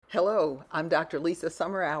Hello, I'm Dr. Lisa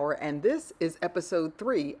Summerour, and this is episode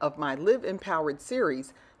 3 of my Live Empowered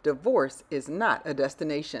series, Divorce is Not a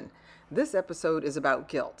Destination. This episode is about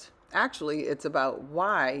guilt. Actually, it's about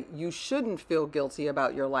why you shouldn't feel guilty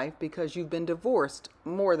about your life because you've been divorced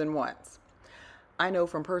more than once. I know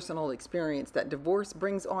from personal experience that divorce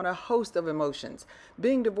brings on a host of emotions.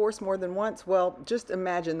 Being divorced more than once, well, just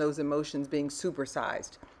imagine those emotions being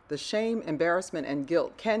supersized. The shame, embarrassment, and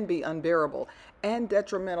guilt can be unbearable and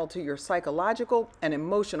detrimental to your psychological and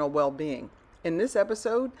emotional well being. In this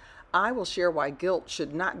episode, I will share why guilt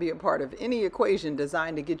should not be a part of any equation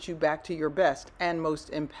designed to get you back to your best and most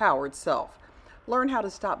empowered self. Learn how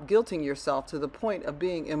to stop guilting yourself to the point of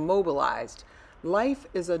being immobilized. Life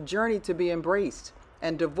is a journey to be embraced,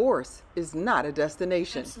 and divorce is not a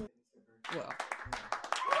destination. Absolutely. Well,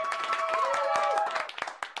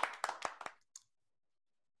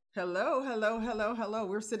 hello.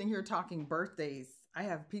 We're sitting here talking birthdays. I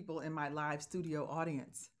have people in my live studio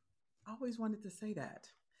audience. Always wanted to say that.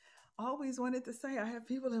 Always wanted to say I have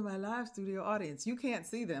people in my live studio audience. You can't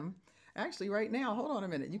see them. Actually, right now, hold on a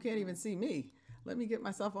minute. You can't even see me. Let me get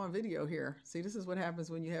myself on video here. See, this is what happens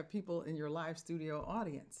when you have people in your live studio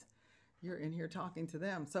audience. You're in here talking to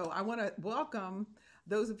them. So I want to welcome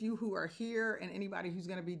those of you who are here and anybody who's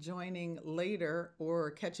going to be joining later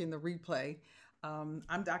or catching the replay.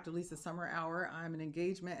 I'm Dr. Lisa Summerour. I'm an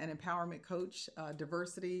engagement and empowerment coach,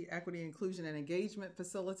 diversity, equity, inclusion, and engagement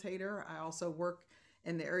facilitator. I also work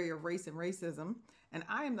in the area of race and racism. And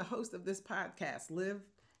I am the host of this podcast, Live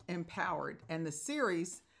Empowered, and the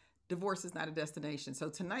series, Divorce is Not a Destination. So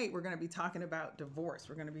tonight we're going to be talking about divorce.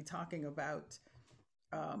 We're going to be talking about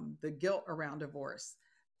the guilt around divorce.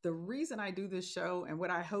 The reason I do this show and what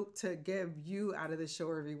I hope to give you out of this show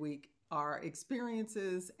every week are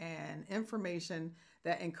experiences and information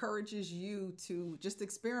that encourages you to just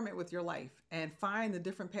experiment with your life and find the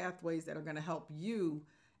different pathways that are going to help you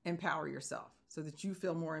empower yourself so that you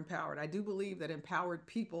feel more empowered. I do believe that empowered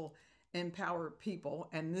people empower people,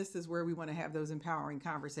 and this is where we want to have those empowering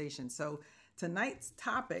conversations. So tonight's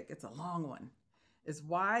topic, it's a long one, is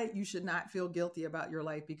why you should not feel guilty about your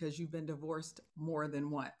life because you've been divorced more than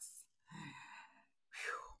once.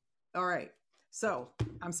 Whew. All right. So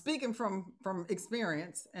I'm speaking from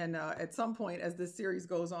experience, and at some point as this series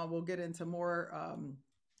goes on, we'll get into more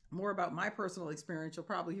about my personal experience. You'll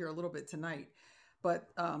probably hear a little bit tonight, but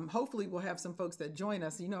hopefully we'll have some folks that join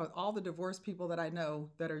us. You know, all the divorced people that I know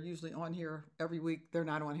that are usually on here every week, they're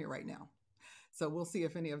not on here right now. So we'll see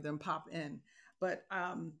if any of them pop in. But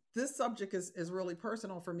this subject is really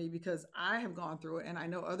personal for me because I have gone through it, and I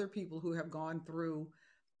know other people who have gone through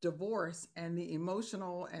divorce and the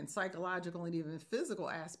emotional and psychological and even physical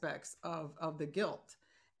aspects of the guilt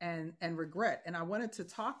and regret. And I wanted to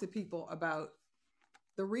talk to people about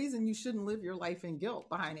the reason you shouldn't live your life in guilt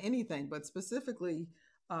behind anything, but specifically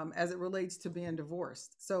as it relates to being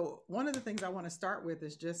divorced. So one of the things I want to start with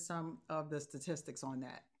is just some of the statistics on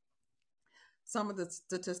that. Some of the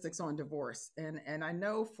statistics on divorce. And I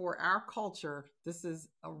know for our culture, this is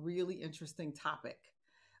a really interesting topic.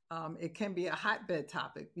 It can be a hotbed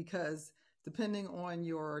topic because depending on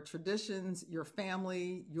your traditions, your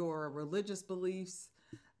family, your religious beliefs,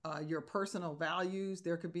 your personal values,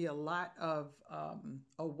 there could be a lot of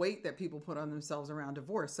a weight that people put on themselves around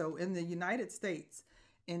divorce. So in the United States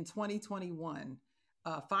in 2021,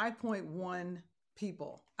 5.1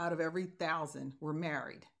 people out of every 1,000 were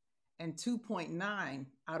married, and 2.9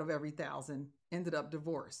 out of every 1,000 ended up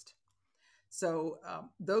divorced. So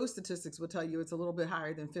those statistics will tell you it's a little bit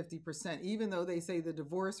higher than 50%, even though they say the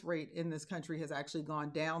divorce rate in this country has actually gone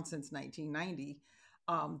down since 1990.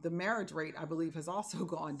 The marriage rate, I believe, has also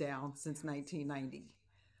gone down since 1990.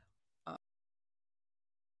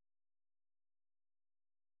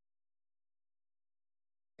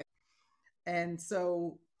 And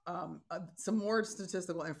so some more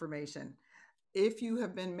statistical information. If you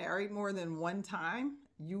have been married more than one time,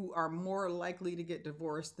 you are more likely to get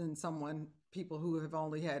divorced than people who have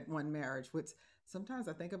only had one marriage, which sometimes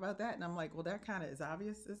I think about that and I'm like, well, that kind of is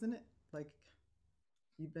obvious, isn't it? Like,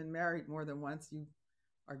 you've been married more than once, you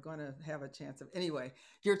are going to have a chance of, anyway,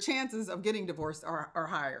 your chances of getting divorced are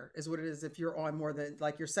higher is what it is if you're on more than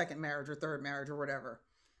like your second marriage or third marriage or whatever.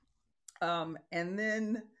 And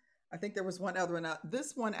then I think there was one other one.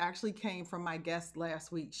 This one actually came from my guest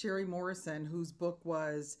last week, Sherry Morrison, whose book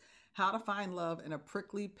was How to Find Love in a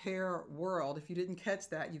Prickly Pear World. If you didn't catch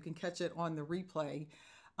that, you can catch it on the replay.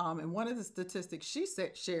 And one of the statistics she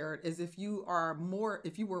shared is if you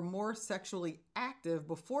were more sexually active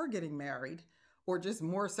before getting married, or just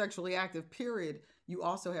more sexually active, period, you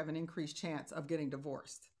also have an increased chance of getting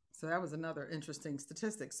divorced. So that was another interesting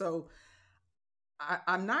statistic. So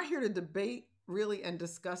I'm not here to debate really and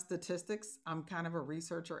discuss statistics. I'm kind of a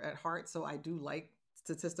researcher at heart, so I do like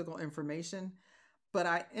statistical information. But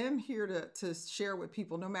I am here to share with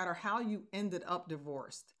people no matter how you ended up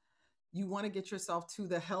divorced, you want to get yourself to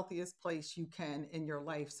the healthiest place you can in your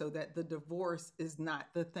life so that the divorce is not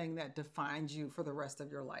the thing that defines you for the rest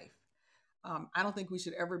of your life. I don't think we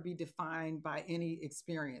should ever be defined by any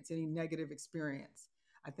experience, any negative experience.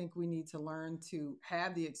 I think we need to learn to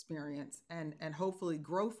have the experience and hopefully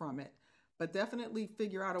grow from it, but definitely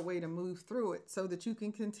figure out a way to move through it so that you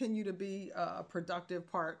can continue to be a productive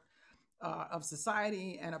part of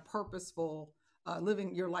society and a purposeful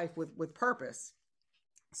living your life with purpose.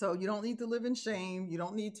 So you don't need to live in shame. You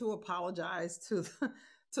don't need to apologize to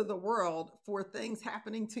to the world for things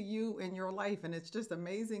happening to you in your life. And it's just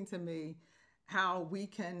amazing to me how we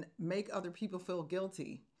can make other people feel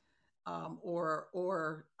guilty, I'm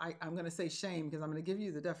going to say shame because I'm going to give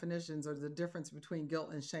you the definitions or the difference between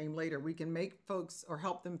guilt and shame later. We can make folks or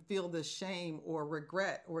help them feel this shame or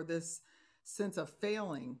regret or this sense of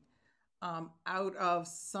failing out of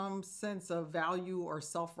some sense of value or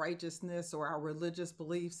self-righteousness or our religious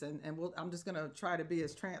beliefs. I'm just going to try to be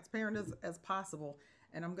as transparent as possible.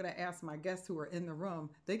 And I'm going to ask my guests who are in the room,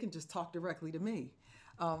 they can just talk directly to me.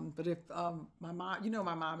 But if my mom,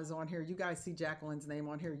 my mom is on here. You guys see Jacqueline's name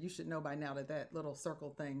on here. You should know by now that that little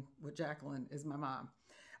circle thing with Jacqueline is my mom.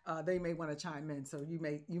 They may want to chime in, so you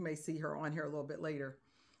may see her on here a little bit later.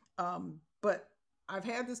 But I've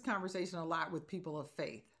had this conversation a lot with people of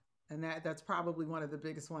faith, and that's probably one of the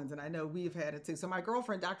biggest ones. And I know we've had it too. So my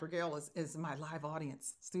girlfriend, Dr. Gail, is my live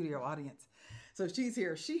audience, studio audience. So she's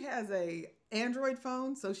here. She has a Android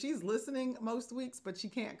phone, so she's listening most weeks, but she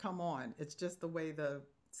can't come on. It's just the way the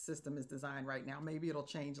system is designed right now. Maybe it'll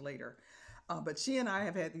change later. But she and I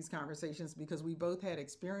have had these conversations because we both had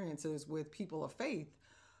experiences with people of faith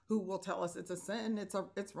who will tell us it's a sin,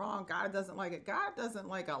 it's wrong, God doesn't like it. God doesn't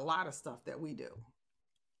like a lot of stuff that we do.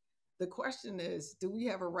 The question is, do we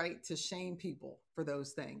have a right to shame people for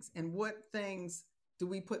those things? And what things do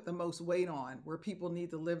we put the most weight on where people need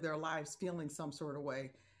to live their lives feeling some sort of way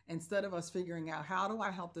instead of us figuring out how do I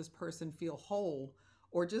help this person feel whole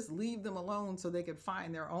or just leave them alone so they can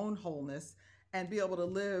find their own wholeness and be able to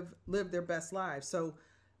live their best lives. So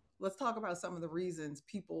let's talk about some of the reasons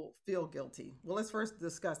people feel guilty. Well, let's first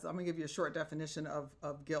discuss, I'm gonna give you a short definition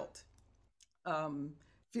of guilt.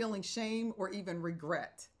 Feeling shame or even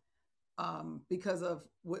regret because of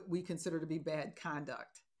what we consider to be bad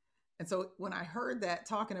conduct. And so when I heard that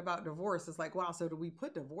talking about divorce, it's like, wow, so do we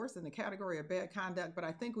put divorce in the category of bad conduct? But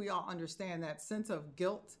I think we all understand that sense of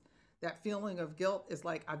guilt, that feeling of guilt is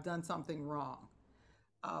like, I've done something wrong.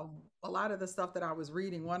 A lot of the stuff that I was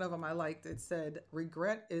reading, one of them I liked, it said,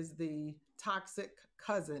 regret is the toxic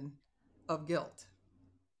cousin of guilt.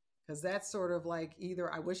 Because that's sort of like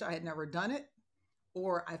either I wish I had never done it,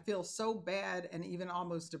 or I feel so bad and even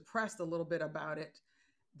almost depressed a little bit about it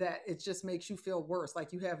that it just makes you feel worse.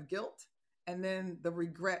 Like you have guilt and then the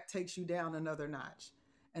regret takes you down another notch.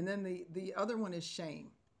 And then the other one is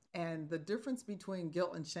shame. And the difference between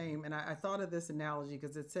guilt and shame, and I thought of this analogy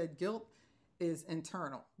because it said guilt is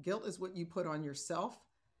internal. Guilt is what you put on yourself.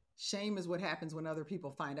 Shame is what happens when other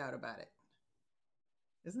people find out about it.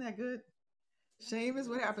 Isn't that good? Shame is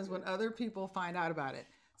what happens when other people find out about it.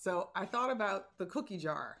 So I thought about the cookie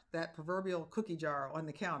jar, that proverbial cookie jar on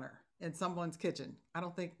the counter in someone's kitchen. I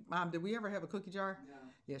don't think, Mom, did we ever have a cookie jar? No.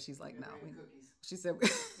 Yeah, she's like, no. She said,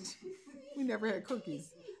 Cookies. we never had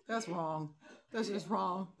cookies. That's wrong. That's just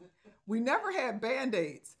wrong. We never had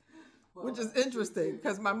Band-Aids, which is interesting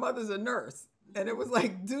because my mother's a nurse. And it was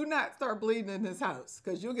like, do not start bleeding in this house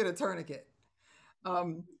because you'll get a tourniquet.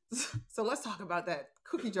 So let's talk about that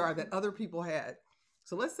cookie jar that other people had.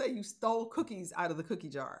 So let's say you stole cookies out of the cookie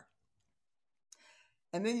jar.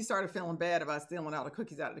 And then you started feeling bad about stealing all the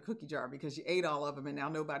cookies out of the cookie jar because you ate all of them and now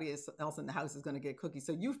nobody else in the house is going to get cookies.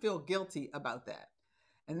 So you feel guilty about that.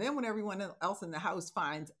 And then when everyone else in the house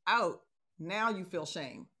finds out, now you feel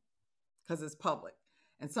shame because it's public.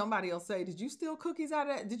 And somebody will say, did you steal cookies out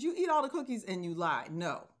of that? Did you eat all the cookies? And you lie.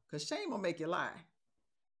 No, because shame will make you lie.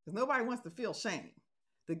 Because nobody wants to feel shame.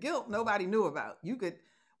 The guilt nobody knew about. You could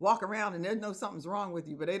walk around and they know something's wrong with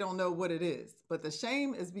you, but they don't know what it is. But the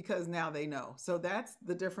shame is because now they know. So that's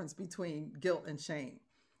the difference between guilt and shame.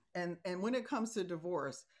 And when it comes to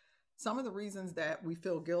divorce, some of the reasons that we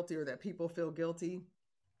feel guilty or that people feel guilty,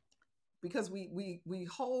 because we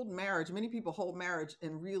hold marriage, many people hold marriage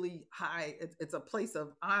in really high, it's a place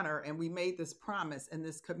of honor, and we made this promise and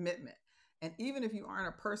this commitment. And even if you aren't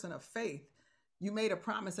a person of faith, you made a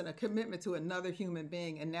promise and a commitment to another human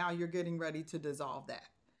being, and now you're getting ready to dissolve that.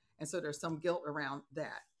 And so there's some guilt around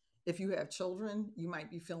that. If you have children, you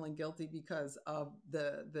might be feeling guilty because of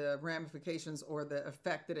the ramifications or the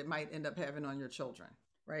effect that it might end up having on your children,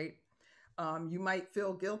 right? You might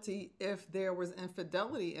feel guilty if there was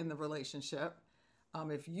infidelity in the relationship,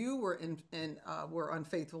 if you were were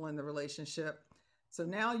unfaithful in the relationship. So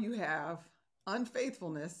now you have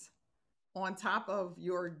unfaithfulness on top of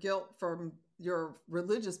your guilt from your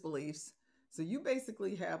religious beliefs. So you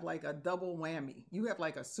basically have like a double whammy. You have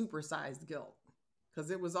like a supersized guilt because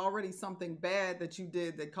it was already something bad that you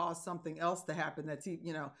did that caused something else to happen that's,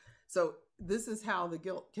 so this is how the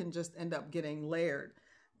guilt can just end up getting layered.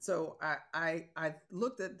 So I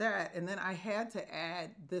looked at that, and then I had to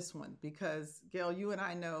add this one because, Gail, you and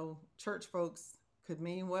I know church folks could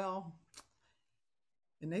mean well,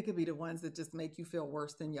 and they could be the ones that just make you feel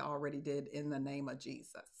worse than you already did in the name of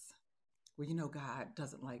Jesus. Well, God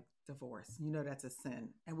doesn't like divorce. That's a sin.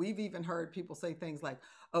 And we've even heard people say things like,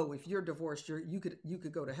 "Oh, if you're divorced, you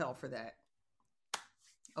could go to hell for that."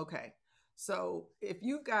 Okay. So if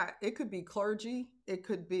you've got, it could be clergy, it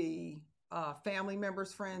could be family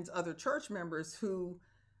members, friends, other church members who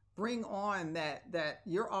bring on that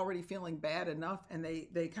you're already feeling bad enough, and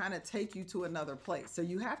they kind of take you to another place. So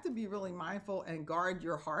you have to be really mindful and guard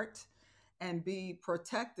your heart and be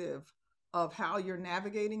protective of how you're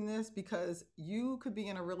navigating this, because you could be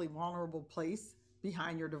in a really vulnerable place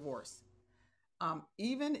behind your divorce.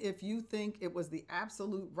 Even if you think it was the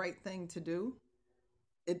absolute right thing to do,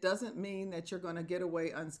 it doesn't mean that you're going to get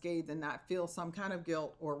away unscathed and not feel some kind of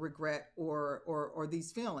guilt or regret or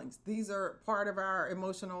these feelings. These are part of our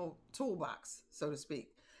emotional toolbox, so to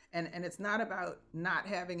speak. And it's not about not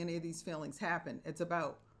having any of these feelings happen. It's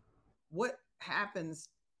about what happens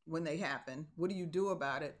when they happen. What do you do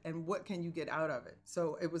about it? And what can you get out of it?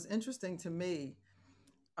 So it was interesting to me.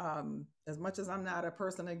 As much as I'm not a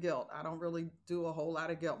person of guilt, I don't really do a whole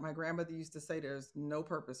lot of guilt. My grandmother used to say there's no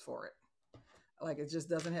purpose for it. Like it just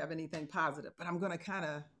doesn't have anything positive. But I'm going to kind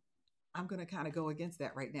of go against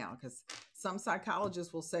that right now, because some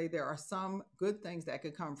psychologists will say there are some good things that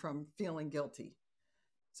could come from feeling guilty.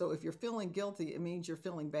 So if you're feeling guilty, it means you're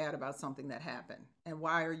feeling bad about something that happened. And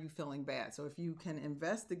why are you feeling bad? So if you can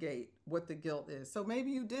investigate what the guilt is. So maybe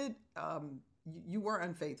you were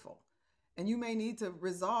unfaithful, and you may need to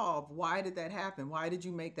resolve, why did that happen? Why did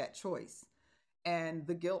you make that choice? And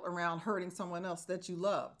the guilt around hurting someone else that you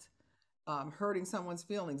loved, hurting someone's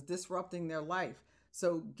feelings, disrupting their life.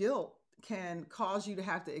 So guilt can cause you to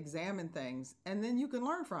have to examine things, and then you can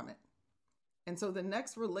learn from it. And so the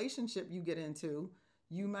next relationship you get into,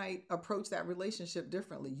 you might approach that relationship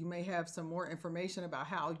differently. You may have some more information about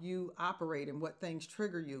how you operate and what things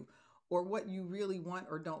trigger you, or what you really want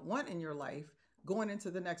or don't want in your life going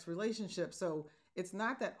into the next relationship. So it's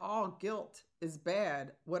not that all guilt is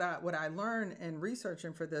bad. What I learned in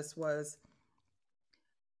researching for this was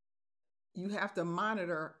you have to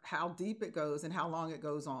monitor how deep it goes and how long it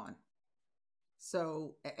goes on.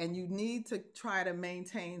 So, and you need to try to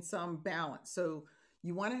maintain some balance. So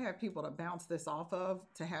you want to have people to bounce this off of,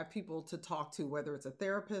 to have people to talk to, whether it's a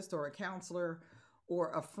therapist or a counselor or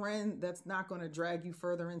a friend that's not going to drag you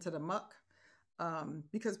further into the muck.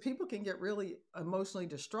 Because people can get really emotionally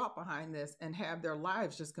distraught behind this and have their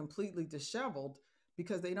lives just completely disheveled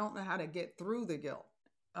because they don't know how to get through the guilt.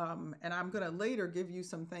 And I'm going to later give you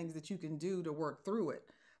some things that you can do to work through it.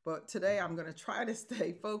 But today I'm going to try to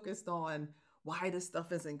stay focused on why this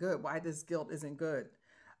stuff isn't good, why this guilt isn't good.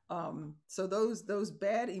 So those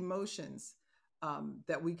bad emotions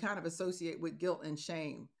that we kind of associate with guilt and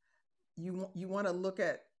shame, you want to look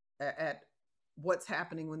at what's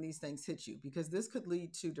happening when these things hit you, because this could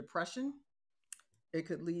lead to depression, it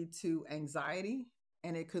could lead to anxiety,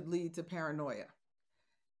 and it could lead to paranoia.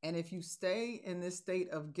 And if you stay in this state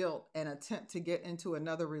of guilt and attempt to get into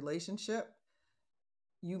another relationship,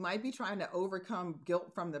 you might be trying to overcome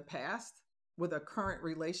guilt from the past with a current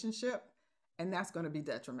relationship, and that's going to be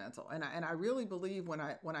detrimental. And I really believe when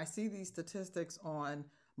I see these statistics on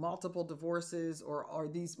multiple divorces or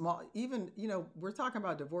these even, we're talking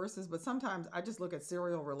about divorces, but sometimes I just look at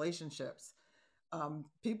serial relationships,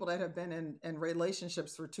 people that have been in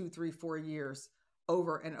relationships for 2, 3, 4 years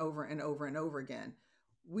over and over and over and over again.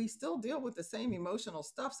 We still deal with the same emotional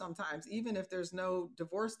stuff sometimes, even if there's no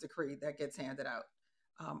divorce decree that gets handed out.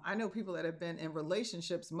 I know people that have been in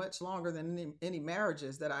relationships much longer than any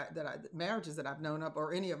marriages that I've known of,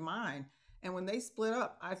 or any of mine. And when they split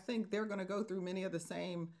up, I think they're going to go through many of the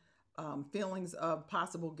same feelings of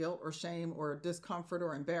possible guilt or shame or discomfort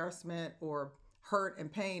or embarrassment or hurt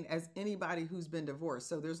and pain as anybody who's been divorced.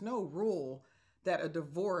 So there's no rule that a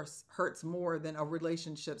divorce hurts more than a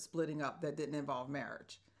relationship splitting up that didn't involve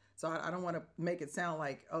marriage. So I don't want to make it sound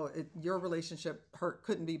like, oh, your relationship hurt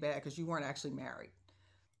couldn't be bad because you weren't actually married.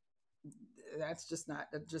 That's just not,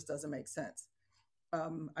 it just doesn't make sense.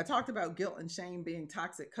 I talked about guilt and shame being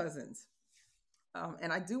toxic cousins.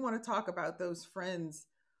 And I do want to talk about those friends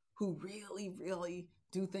who really, really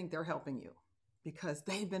do think they're helping you because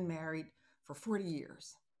they've been married for 40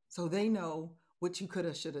 years. So they know what you could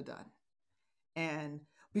have, should have done. And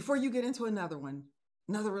before you get into another one,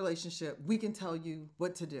 another relationship, we can tell you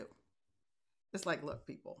what to do. It's like, look,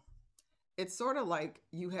 people, it's sort of like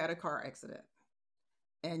you had a car accident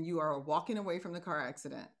and you are walking away from the car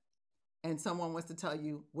accident and someone wants to tell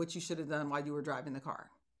you what you should have done while you were driving the car.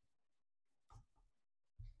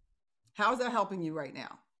 How's that helping you right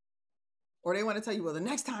now? Or they want to tell you, well, the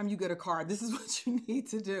next time you get a car, this is what you need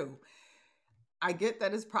to do. I get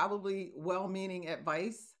that it's probably well-meaning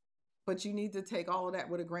advice, but you need to take all of that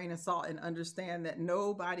with a grain of salt and understand that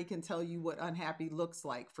nobody can tell you what unhappy looks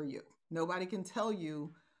like for you. Nobody can tell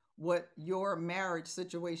you what your marriage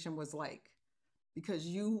situation was like because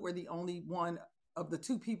you were the only one of the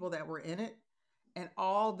two people that were in it. And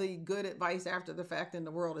all the good advice after the fact in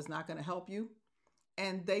the world is not going to help you.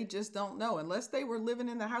 And they just don't know. Unless they were living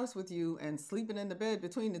in the house with you and sleeping in the bed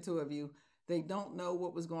between the two of you, they don't know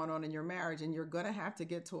what was going on in your marriage. And you're going to have to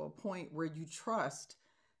get to a point where you trust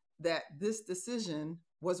that this decision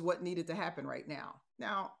was what needed to happen right now.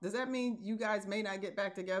 Now, does that mean you guys may not get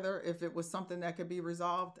back together if it was something that could be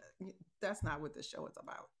resolved? That's not what this show is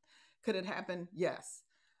about. Could it happen? Yes.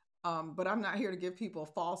 But I'm not here to give people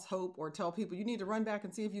false hope or tell people you need to run back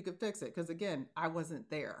and see if you could fix it. Because again, I wasn't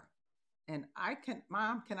there. And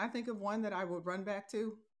Mom, can I think of one that I would run back to?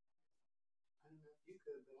 I don't know if you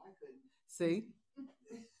could, but I couldn't. See?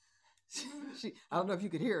 I don't know if you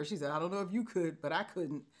could hear her. She said, I don't know if you could, but I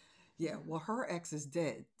couldn't. Yeah, well, her ex is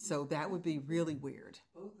dead. So that would be really weird.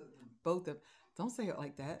 Both of them. Both of Don't say it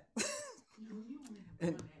like that. You only have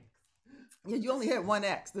one ex. Yeah, you only had one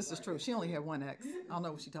ex. This is true. She only had one ex. I don't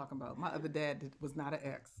know what she's talking about. My other dad was not an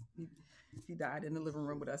ex. He died in the living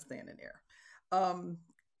room with us standing there.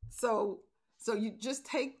 So you just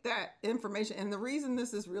take that information. And the reason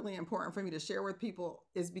this is really important for me to share with people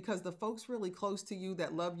is because the folks really close to you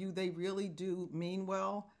that love you, they really do mean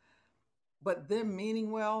well. But them meaning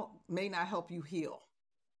well may not help you heal.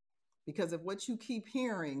 Because if what you keep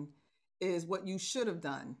hearing is what you should have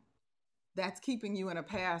done, that's keeping you in a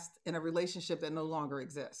past in a relationship that no longer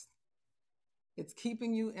exists. It's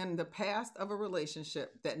keeping you in the past of a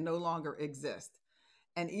relationship that no longer exists.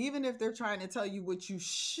 And even if they're trying to tell you what you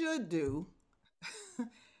should do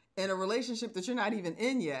in a relationship that you're not even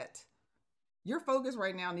in yet, your focus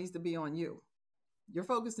right now needs to be on you. Your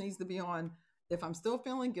focus needs to be on, if I'm still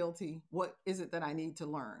feeling guilty, what is it that I need to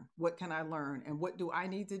learn? What can I learn? And what do I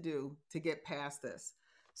need to do to get past this?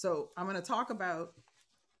 So I'm going to talk about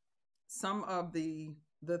some of the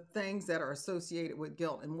things that are associated with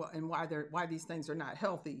guilt and why these things are not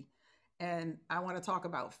healthy. And I want to talk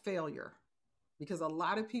about failure because a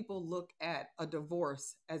lot of people look at a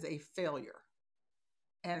divorce as a failure.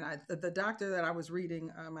 And the doctor that I was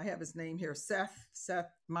reading, I have his name here, Seth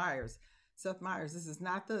Meyers. Seth Meyers, this is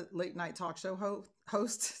not the late night talk show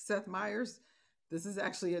host, Seth Meyers. This is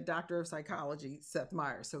actually a doctor of psychology, Seth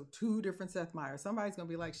Meyers. So two different Seth Meyers. Somebody's going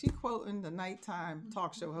to be like, she quoting the nighttime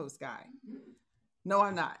talk show host guy. No,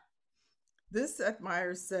 I'm not. This Seth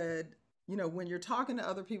Meyers said, when you're talking to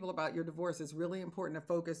other people about your divorce, it's really important to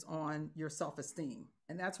focus on your self-esteem.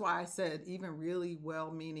 And that's why I said even really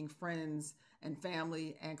well-meaning friends and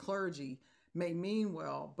family and clergy may mean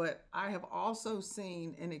well, but I have also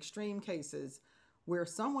seen in extreme cases where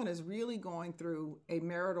someone is really going through a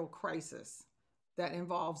marital crisis that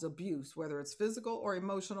involves abuse, whether it's physical or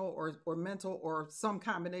emotional or mental or some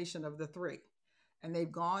combination of the three. And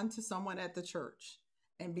they've gone to someone at the church.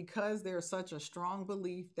 And because there's such a strong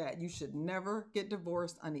belief that you should never get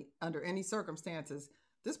divorced under any circumstances,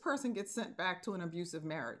 this person gets sent back to an abusive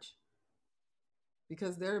marriage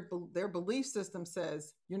because their belief system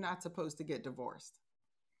says you're not supposed to get divorced.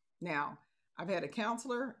 Now, I've had a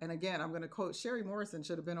counselor, and again, I'm going to quote Sherry Morrison,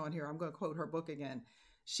 should have been on here. I'm going to quote her book again.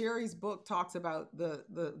 Sherry's book talks about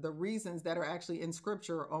the reasons that are actually in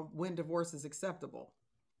scripture on when divorce is acceptable.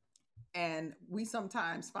 And we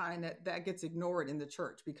sometimes find that gets ignored in the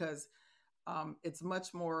church because it's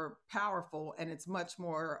much more powerful and it's much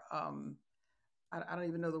more, I don't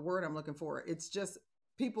even know the word I'm looking for. It's just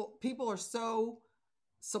people are so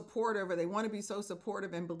supportive, or they want to be so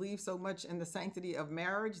supportive and believe so much in the sanctity of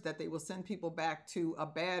marriage that they will send people back to a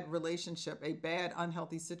bad relationship, a bad,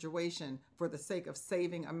 unhealthy situation for the sake of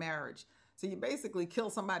saving a marriage. So you basically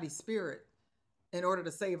kill somebody's spirit in order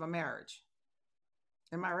to save a marriage.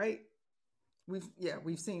 Am I right?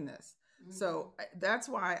 We've seen this. So that's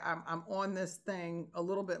why I'm on this thing a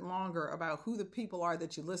little bit longer about who the people are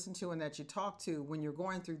that you listen to and that you talk to when you're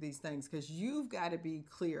going through these things, because you've got to be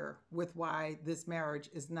clear with why this marriage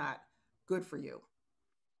is not good for you.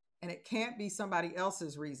 And it can't be somebody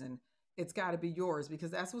else's reason. It's got to be yours,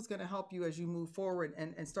 because that's what's going to help you as you move forward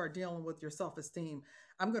and start dealing with your self-esteem.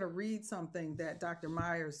 I'm going to read something that Dr.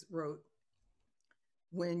 Myers wrote.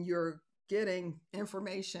 When you're getting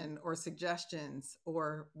information or suggestions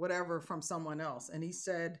or whatever from someone else. And he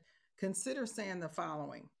said, consider saying the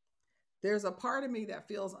following: there's a part of me that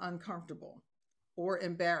feels uncomfortable or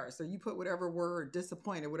embarrassed, or you put whatever word,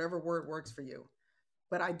 disappointed, whatever word works for you.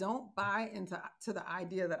 But I don't buy into the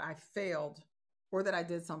idea that I failed or that I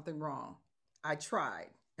did something wrong. I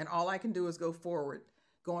tried, and all I can do is go forward.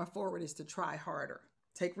 Going forward is to try harder,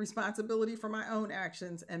 take responsibility for my own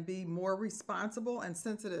actions, and be more responsible and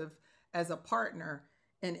sensitive as a partner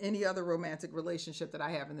in any other romantic relationship that I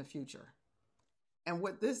have in the future. And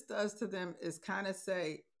what this does to them is kind of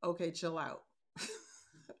say, okay, chill out.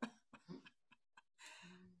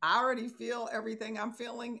 I already feel everything I'm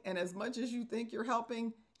feeling. And as much as you think you're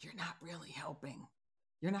helping, you're not really helping.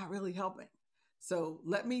 You're not really helping. So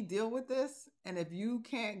let me deal with this. And if you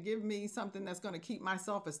can't give me something that's going to keep my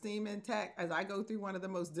self-esteem intact as I go through one of the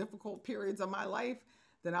most difficult periods of my life,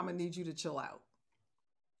 then I'm going to need you to chill out.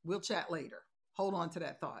 We'll chat later. Hold on to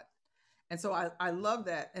that thought. And so I love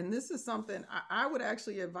that. And this is something I would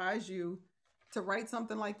actually advise you to write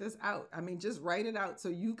something like this out. I mean, just write it out so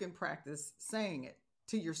you can practice saying it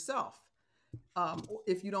to yourself.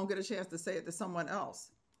 If you don't get a chance to say it to someone else.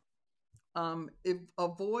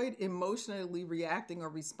 Avoid emotionally reacting or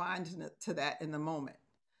responding to that in the moment.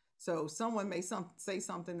 So someone may say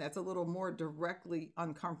something that's a little more directly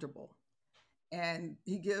uncomfortable. And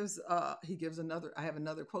he gives another, I have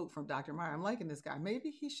another quote from Dr. Meyer. I'm liking this guy. Maybe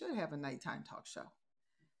he should have a nighttime talk show.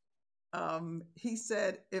 He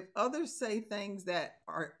said, if others say things that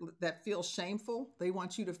feel shameful, they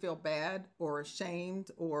want you to feel bad or ashamed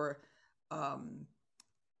or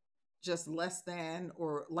just less than,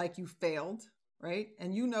 or like you failed, right?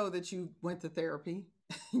 And you know that you went to therapy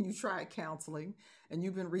and you tried counseling and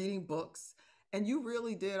you've been reading books. And you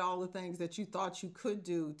really did all the things that you thought you could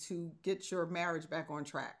do to get your marriage back on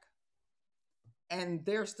track. And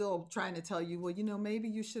they're still trying to tell you, well, maybe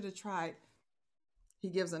you should have tried. He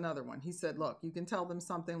gives another one. He said, look, you can tell them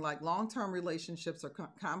something like, long-term relationships are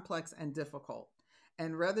complex and difficult.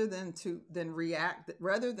 And rather than to react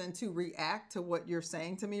to what you're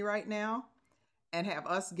saying to me right now and have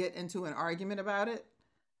us get into an argument about it,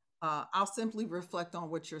 I'll simply reflect on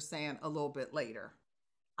what you're saying a little bit later.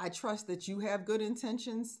 I trust that you have good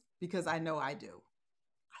intentions because I know I do.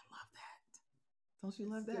 I love that. Don't you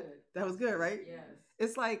love that? Good. That was good, right? Yes.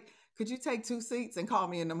 It's like, could you take 2 seats and call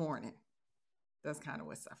me in the morning? That's kind of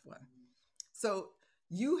what Seth was. So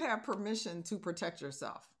you have permission to protect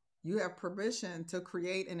yourself. You have permission to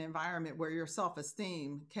create an environment where your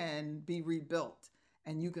self-esteem can be rebuilt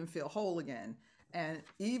and you can feel whole again. And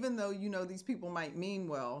even though these people might mean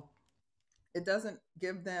well, it doesn't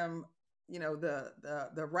give them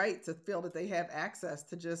the right to feel that they have access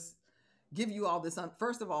to just give you all this,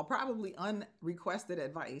 first of all, probably unrequested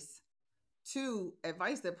advice. 2,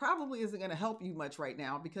 advice that probably isn't going to help you much right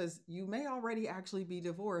now because you may already actually be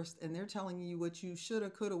divorced and they're telling you what you shoulda,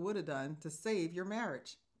 coulda, woulda done to save your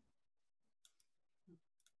marriage.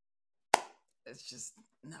 It's just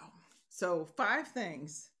no. So 5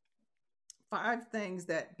 things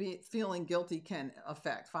that feeling guilty can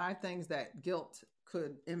affect. 5 things that guilt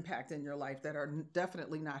could impact in your life that are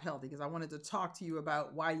definitely not healthy, because I wanted to talk to you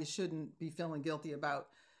about why you shouldn't be feeling guilty about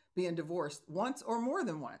being divorced once or more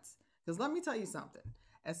than once. Because let me tell you something,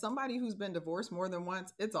 as somebody who's been divorced more than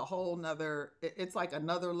once, it's a whole nother, it's like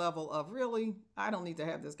another level of really, I don't need to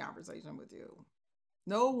have this conversation with you.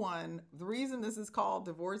 No one, the reason this is called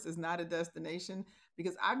divorce is not a destination,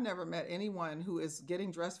 because I've never met anyone who is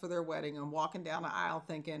getting dressed for their wedding and walking down the aisle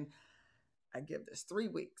thinking, I give this 3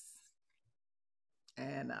 weeks.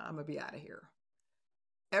 And I'm going to be out of here.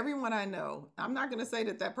 Everyone I know, I'm not going to say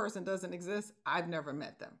that person doesn't exist. I've never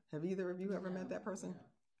met them. Have either of you ever met that person?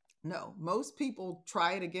 No. Most people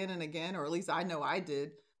try it again and again, or at least I know I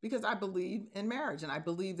did, because I believe in marriage and I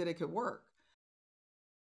believe that it could work.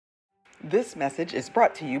 This message is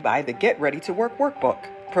brought to you by the Get Ready to Work Workbook,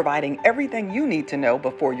 providing everything you need to know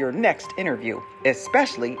before your next interview,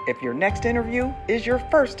 especially if your next interview is your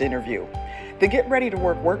first interview. The Get Ready to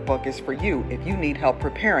Work Workbook is for you if you need help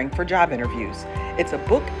preparing for job interviews. It's a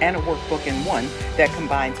book and a workbook in one that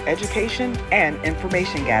combines education and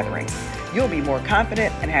information gathering. You'll be more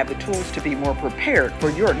confident and have the tools to be more prepared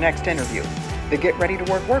for your next interview. The Get Ready to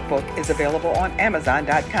Work workbook is available on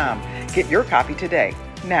Amazon.com. Get your copy today.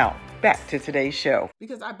 Now, back to today's show.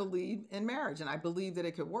 Because I believe in marriage and I believe that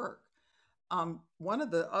it could work. One of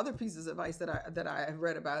the other pieces of advice that I have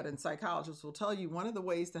read about, and psychologists will tell you, one of the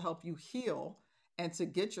ways to help you heal and to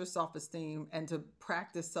get your self-esteem and to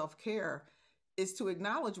practice self-care is to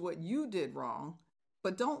acknowledge what you did wrong,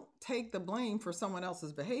 but don't take the blame for someone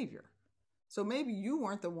else's behavior. So maybe you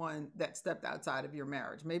weren't the one that stepped outside of your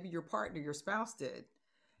marriage. Maybe your partner, your spouse did.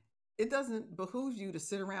 It doesn't behoove you to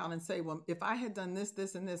sit around and say, well, if I had done this,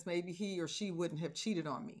 this, and this, maybe he or she wouldn't have cheated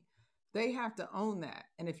on me. They have to own that.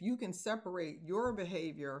 And if you can separate your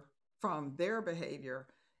behavior from their behavior,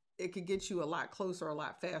 it could get you a lot closer, a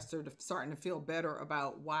lot faster to starting to feel better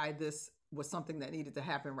about why this was something that needed to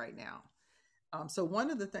happen right now. So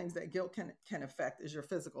one of the things that guilt can affect is your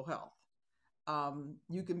physical health.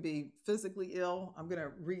 You can be physically ill. I'm going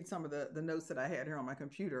to read some of the notes that I had here on my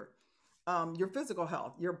computer. Your physical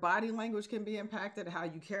health, your body language can be impacted, how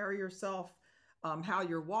you carry yourself, how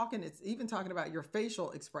you're walking. It's even talking about your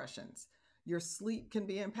facial expressions. Your sleep can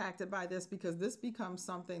be impacted by this because this becomes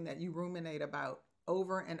something that you ruminate about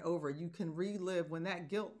over and over. You can relive when that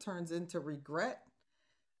guilt turns into regret.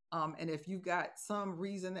 And if you've got some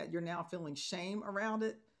reason that you're now feeling shame around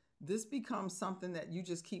it, this becomes something that you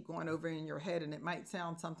just keep going over in your head. And it might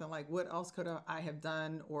sound something like, what else could I have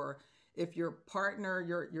done? Or if your partner,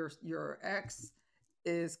 your ex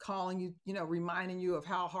is calling you, reminding you of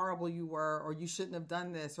how horrible you were, or you shouldn't have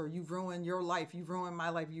done this, or you've ruined your life, you've ruined my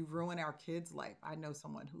life, you've ruined our kids' life. I know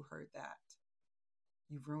someone who heard that.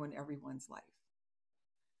 You've ruined everyone's life.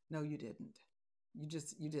 No, you didn't. You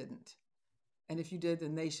didn't. And if you did,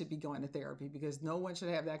 then they should be going to therapy, because no one should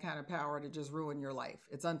have that kind of power to just ruin your life.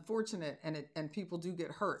 It's unfortunate, and people do get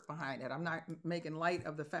hurt behind it. I'm not making light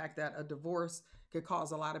of the fact that a divorce could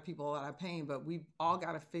cause a lot of people a lot of pain, but we've all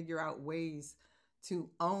got to figure out ways to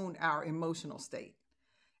own our emotional state.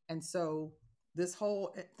 And so this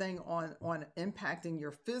whole thing on impacting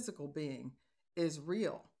your physical being is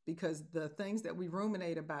real, because the things that we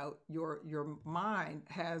ruminate about, your mind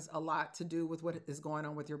has a lot to do with what is going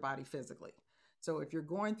on with your body physically. So if you're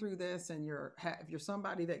going through this and if you're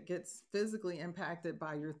somebody that gets physically impacted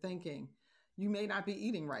by your thinking, you may not be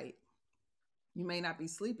eating right. You may not be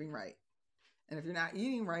sleeping right. And if you're not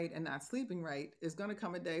eating right and not sleeping right, it's going to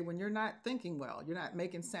come a day when you're not thinking well. You're not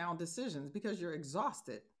making sound decisions because you're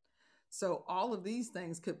exhausted. So all of these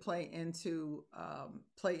things could play into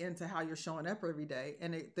how you're showing up every day,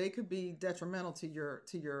 and they could be detrimental to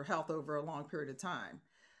your health over a long period of time.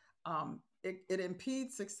 It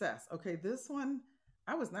impedes success. Okay, this one,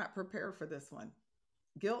 I was not prepared for this one.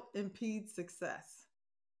 Guilt impedes success.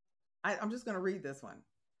 I'm just going to read this one.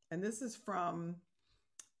 And this is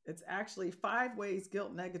it's actually 5 ways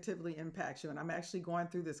guilt negatively impacts you. And I'm actually going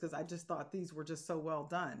through this because I just thought these were just so well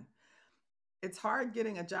done. It's hard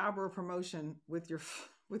getting a job or a promotion with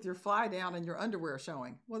your fly down and your underwear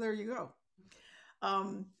showing. Well, there you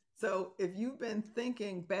go. So if you've been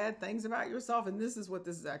thinking bad things about yourself, and this is what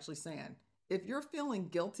this is actually saying, if you're feeling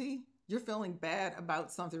guilty, you're feeling bad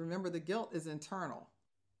about something. Remember, the guilt is internal.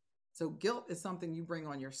 So guilt is something you bring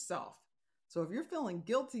on yourself. So if you're feeling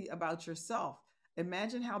guilty about yourself,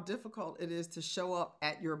 imagine how difficult it is to show up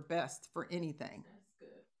at your best for anything. That's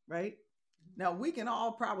good. Right? Now, we can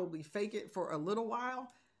all probably fake it for a little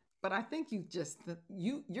while, but I think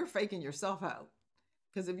you're faking yourself out.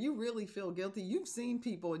 Because if you really feel guilty, you've seen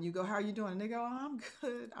people and you go, how are you doing? And they go, oh, I'm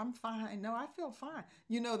good. I'm fine. No, I feel fine.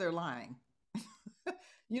 They're lying.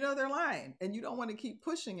 They're lying, and you don't want to keep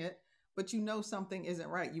pushing it, but something isn't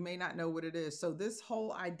right. You may not know what it is. So this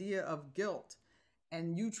whole idea of guilt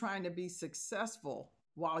and you trying to be successful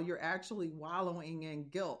while you're actually wallowing in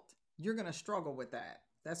guilt, you're going to struggle with that.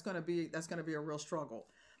 That's going to be a real struggle.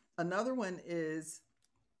 Another one is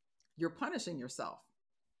you're punishing yourself.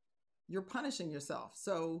 You're punishing yourself.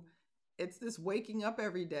 So it's this waking up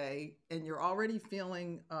every day and you're already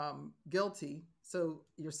feeling guilty. So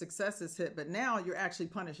your success is hit, but now you're actually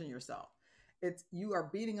punishing yourself. You are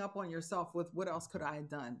beating up on yourself with, what else could I have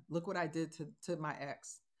done? Look what I did to my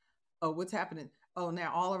ex. Oh, what's happening? Oh,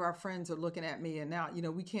 now all of our friends are looking at me, and now,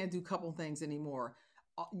 we can't do couple things anymore.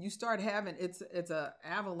 You start having, it's a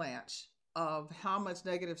avalanche of how much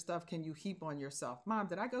negative stuff can you heap on yourself. Mom,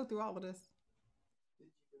 did I go through all of this?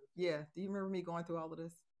 Yeah. Do you remember me going through all of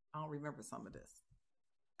this? I don't remember some of this.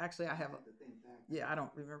 Actually, I I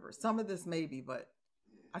don't remember some of this maybe, but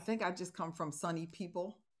I think I just come from sunny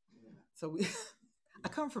people. Yeah. So I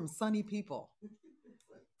come from sunny people.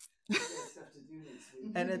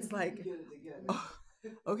 And it's like, oh,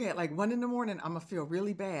 okay, at like 1 a.m, I'm going to feel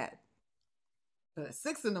really bad. But at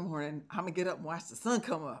 6 a.m, I'm going to get up and watch the sun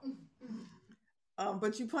come up.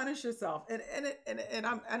 But you punish yourself,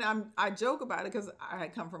 I joke about it because I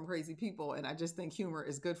come from crazy people, and I just think humor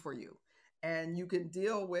is good for you, and you can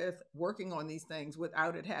deal with working on these things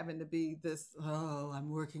without it having to be this. Oh, I'm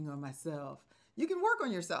working on myself. You can work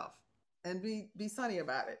on yourself and be sunny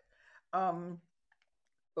about it. Um,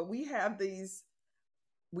 but we have this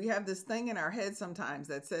thing in our head sometimes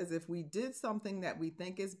that says if we did something that we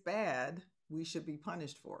think is bad, we should be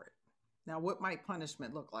punished for it. Now, what might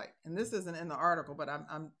punishment look like? And this isn't in the article, but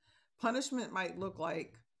I'm punishment might look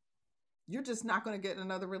like you're just not going to get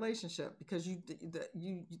another relationship because you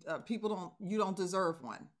people don't you don't deserve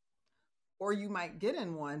one, or you might get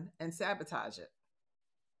in one and sabotage it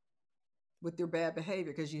with your bad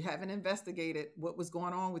behavior because you haven't investigated what was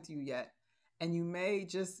going on with you yet. And you may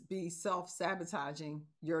just be self sabotaging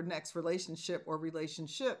your next relationship or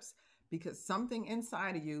relationships because something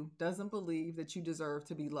inside of you doesn't believe that you deserve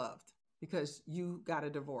to be loved because you got a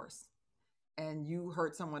divorce and you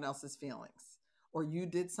hurt someone else's feelings or you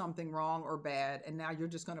did something wrong or bad and now you're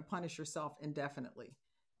just going to punish yourself indefinitely.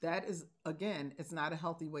 That is, again, it's not a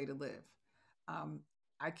healthy way to live. um,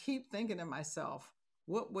 I keep thinking to myself,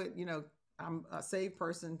 what would, I'm a saved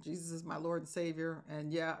person. Jesus is my Lord and Savior.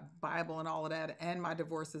 And yeah, Bible and all of that, and my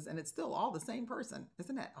divorces, and it's still all the same person.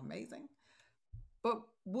 Isn't that amazing? But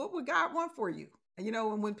what would God want for you?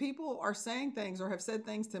 And when people are saying things or have said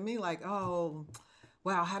things to me like, oh,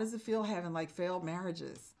 wow, how does it feel having like failed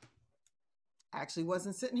marriages? I actually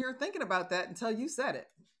wasn't sitting here thinking about that until you said it.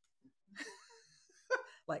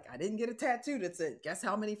 Like, I didn't get a tattoo that said, guess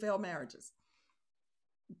how many failed marriages?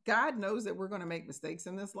 God knows that we're going to make mistakes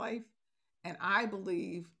in this life. And I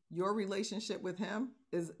believe your relationship with Him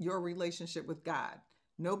is your relationship with God.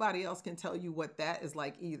 Nobody else can tell you what that is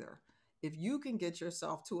like either. If you can get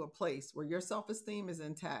yourself to a place where your self esteem is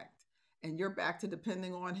intact and you're back to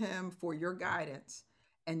depending on Him for your guidance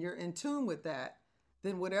and you're in tune with that,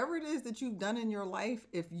 then whatever it is that you've done in your life,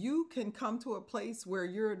 if you can come to a place where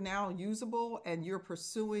you're now usable and you're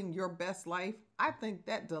pursuing your best life, I think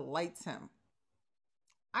that delights Him.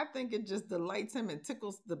 I think it just delights him and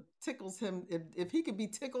tickles him. If he could be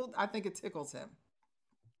tickled, I think it tickles him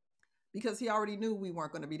because he already knew we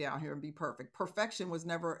weren't going to be down here and be perfect. Perfection was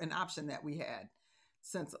never an option that we had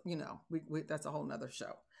since, we that's a whole nother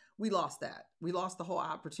show. We lost that. We lost the whole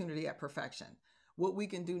opportunity at perfection. What we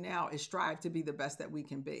can do now is strive to be the best that we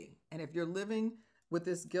can be. And if you're living with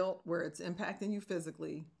this guilt where it's impacting you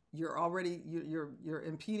physically, you're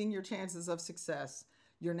impeding your chances of success.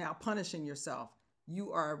 You're now punishing yourself.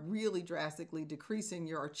 You are really drastically decreasing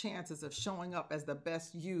your chances of showing up as the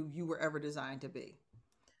best you were ever designed to be.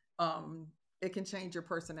 It can change your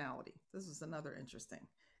personality. This is another interesting.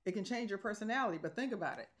 It can change your personality, but think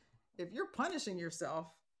about it. If you're punishing yourself,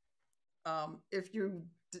 if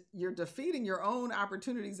you're defeating your own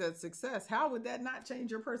opportunities at success, how would that not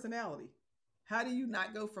change your personality? How do you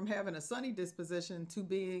not go from having a sunny disposition to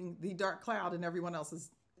being the dark cloud in everyone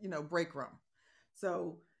else's, break room?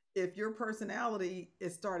 So if your personality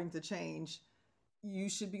is starting to change, you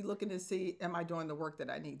should be looking to see, am I doing the work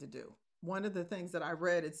that I need to do? One of the things that I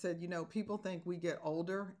read, it said, people think we get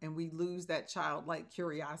older and we lose that childlike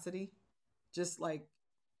curiosity, just like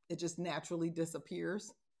it just naturally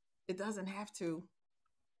disappears. It doesn't have to.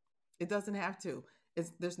 It doesn't have to.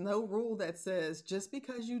 There's no rule that says just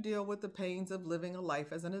because you deal with the pains of living a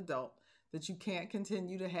life as an adult that you can't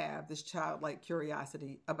continue to have this childlike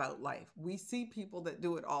curiosity about life. We see people that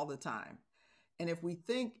do it all the time. And if we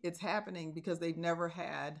think it's happening because they've never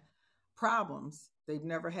had problems, they've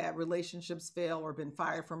never had relationships fail or been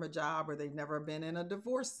fired from a job, or they've never been in a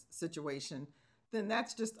divorce situation, then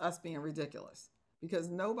that's just us being ridiculous, because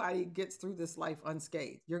nobody gets through this life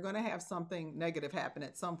unscathed. You're going to have something negative happen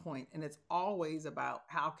at some point, and it's always about,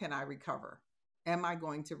 how can I recover? Am I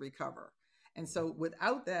going to recover? And so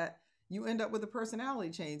without that, you end up with a personality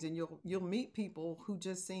change, and you'll meet people who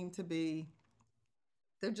just seem to be,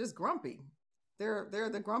 they're just grumpy. They're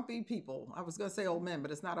the grumpy people. I was going to say old men,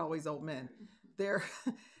 but it's not always old men. They're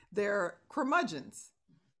they're curmudgeons.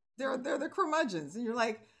 They're the curmudgeons, and you're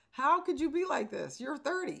like, how could you be like this? You're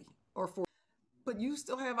 30 or 40, but you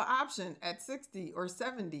still have an option at 60 or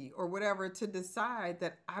 70 or whatever to decide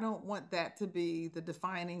that I don't want that to be the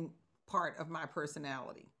defining part of my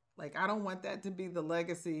personality. Like, I don't want that to be the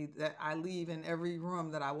legacy that I leave in every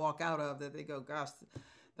room that I walk out of, that they go, gosh,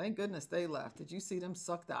 thank goodness they left. Did you see them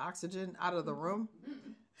suck the oxygen out of the room?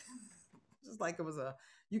 Just like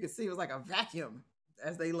you could see it was like a vacuum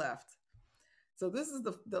as they left. So this is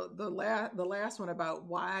the last one about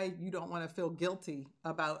why you don't want to feel guilty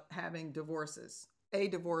about having divorces, a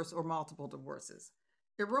divorce or multiple divorces.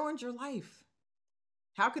 It ruins your life.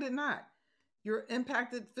 How could it not? You're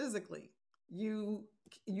impacted physically. You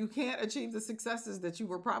you can't achieve the successes that you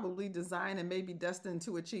were probably designed and maybe destined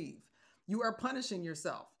to achieve. You are punishing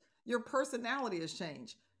yourself. Your personality has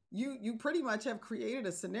changed. You pretty much have created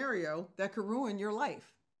a scenario that could ruin your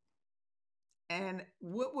life. And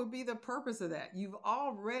what would be the purpose of that? You've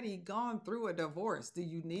already gone through a divorce. Do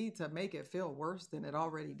you need to make it feel worse than it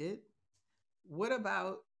already did? What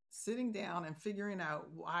about sitting down and figuring out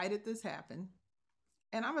why did this happen?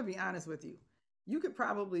 And I'm going to be honest with you. You could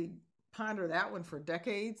probably ponder that one for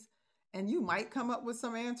decades and you might come up with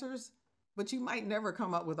some answers, but you might never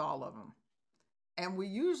come up with all of them. And we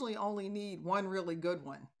usually only need one really good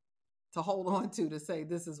one to hold on to say,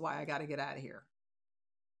 this is why I got to get out of here.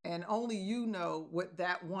 And only you know what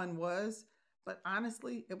that one was. But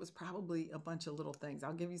honestly, it was probably a bunch of little things.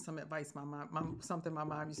 I'll give you some advice. Something my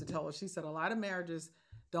mom used to tell us. She said a lot of marriages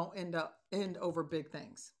don't end over big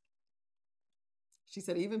things. She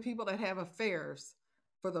said even people that have affairs,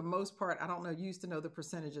 for the most part, I don't know, you used to know the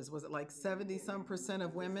percentages. Was it like 70 some percent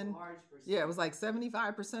of women? Yeah, it was like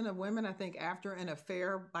 75% of women, I think, after an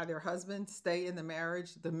affair by their husband, stay in the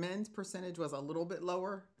marriage. The men's percentage was a little bit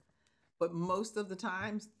lower, but most of the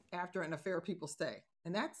times after an affair, people stay.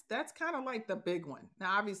 And that's kind of like the big one.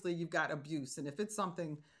 Now, obviously, you've got abuse. And if it's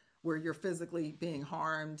something where you're physically being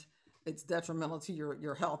harmed, it's detrimental to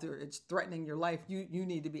your health, or it's threatening your life, you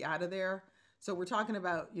need to be out of there. So we're talking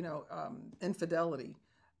about, infidelity,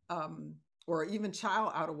 or even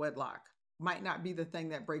child out of wedlock might not be the thing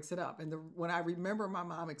that breaks it up. And when I remember my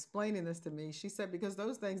mom explaining this to me, she said, because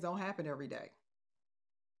those things don't happen every day.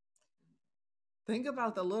 Think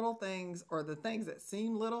about the little things, or the things that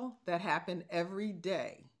seem little that happen every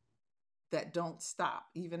day that don't stop,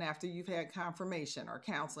 even after you've had confirmation or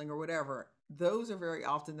counseling or whatever. Those are very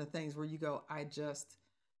often the things where you go, I just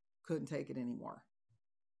couldn't take it anymore.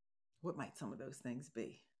 What might some of those things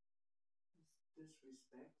be?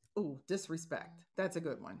 Disrespect. Ooh, disrespect. That's a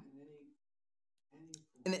good one.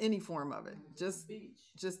 In In any form of it. Just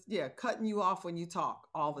cutting you off when you talk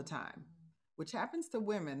all the time, which happens to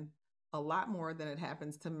women a lot more than it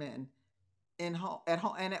happens to men at home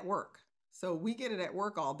and at work. So we get it at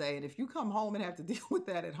work all day. And if you come home and have to deal with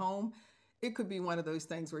that at home, it could be one of those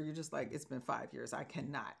things where you're just like, it's been 5 years. I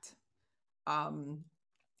cannot.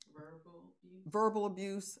 Verbal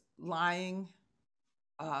abuse, lying,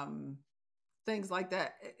 things like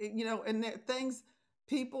that, and things,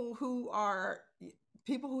 people who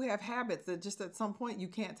have habits that just at some point you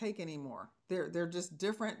can't take anymore. They're just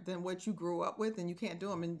different than what you grew up with, and you can't do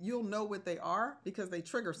them. And you'll know what they are because they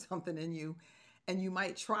trigger something in you. And you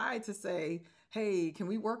might try to say, hey, can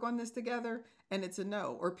we work on this together? And it's a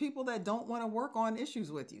no. Or people that don't want to work on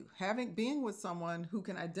issues with you. Being with someone who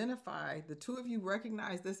can identify, the two of you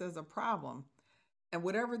recognize this as a problem. And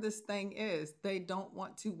whatever this thing is, they don't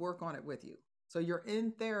want to work on it with you. So you're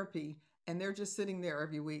in therapy and they're just sitting there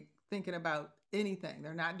every week thinking about anything.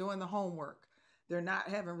 They're not doing the homework. They're not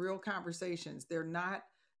having real conversations. They're not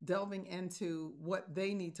delving into what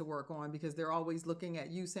they need to work on because they're always looking at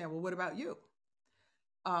you saying, well, what about you?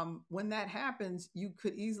 When that happens, you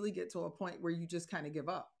could easily get to a point where you just kind of give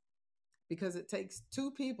up, because it takes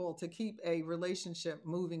two people to keep a relationship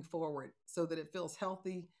moving forward so that it feels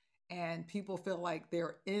healthy and people feel like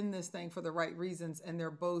they're in this thing for the right reasons and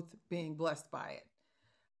they're both being blessed by it.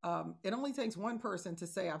 It only takes one person to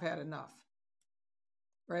say, I've had enough.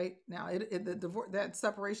 Right now, the divorce, that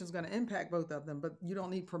separation is going to impact both of them, but you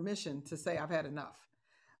don't need permission to say, I've had enough.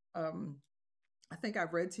 I think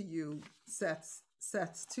I've read to you Seth's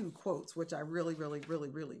two quotes, which I really, really, really,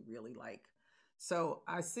 really, really like. So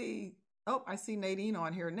I see Nadine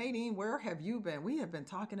on here. Nadine, where have you been? We have been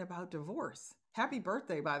talking about divorce. Happy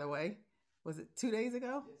birthday, by the way. Was it 2 days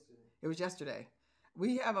ago? Yesterday. It was yesterday.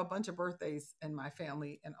 We have a bunch of birthdays in my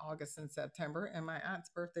family in August and September, and my aunt's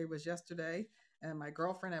birthday was yesterday, and my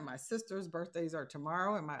girlfriend and my sister's birthdays are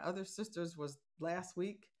tomorrow, and my other sister's was last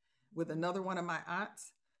week with another one of my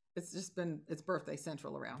aunts. It's birthday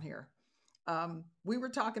central around here. We've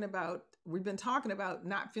been talking about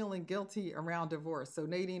not feeling guilty around divorce. So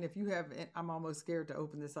Nadine, if you have, I'm almost scared to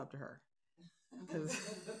open this up to her.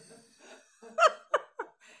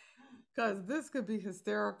 Because this could be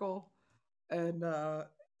hysterical and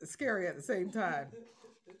scary at the same time.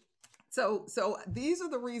 So these are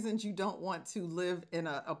the reasons you don't want to live in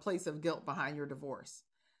a place of guilt behind your divorce.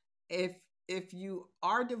 If you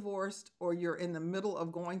are divorced or you're in the middle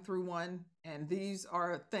of going through one, and these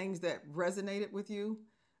are things that resonated with you,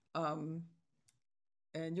 and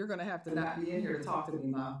you're going to have to not be in here to talk to me,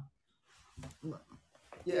 Mom.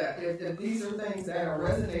 Yeah, if these are things that are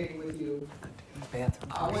resonating with you,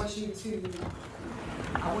 I want you to sit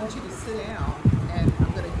down, and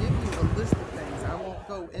I'm going to give you a list of things. I won't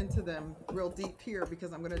go into them real deep here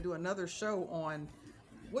because I'm going to do another show on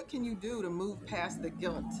what can you do to move past the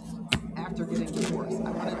guilt after getting divorced.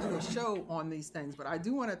 I want to do a show on these things, but I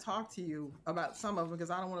do want to talk to you about some of them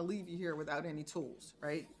because I don't want to leave you here without any tools,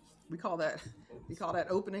 right? We call that we call that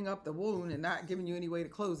opening up the wound and not giving you any way to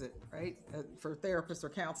close it, right? For therapists or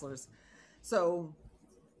counselors. So,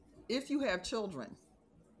 if you have children,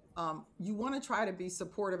 you want to try to be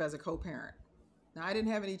supportive as a co-parent. Now, I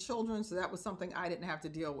didn't have any children, so that was something I didn't have to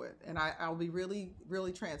deal with. And I'll be really,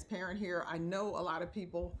 really transparent here. I know a lot of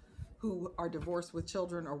people who are divorced with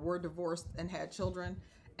children or were divorced and had children,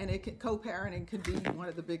 and co-parenting could be one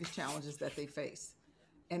of the biggest challenges that they face.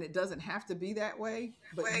 And it doesn't have to be that way,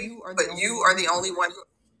 but you are the only one who,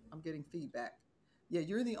 I'm getting feedback. Yeah,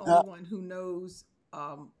 you're the only one who knows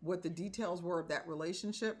what the details were of that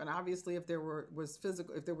relationship. And obviously, if was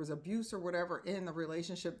physical, if there was abuse or whatever in the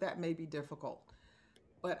relationship, that may be difficult.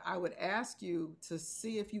 But I would ask you to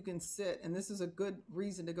see if you can sit, and this is a good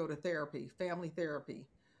reason to go to therapy, family therapy,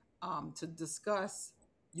 to discuss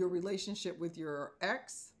your relationship with your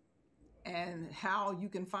ex and how you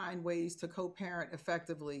can find ways to co-parent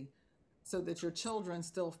effectively so that your children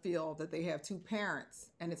still feel that they have two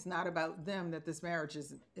parents and it's not about them, that this marriage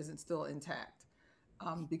isn't still intact.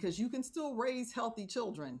 Because you can still raise healthy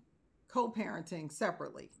children co-parenting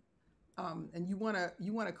separately. And you want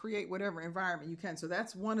to create whatever environment you can. So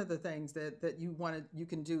that's one of the things that you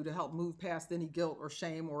can do to help move past any guilt or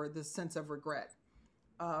shame or this sense of regret.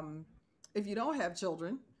 If you don't have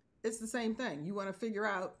children, it's the same thing. You want to figure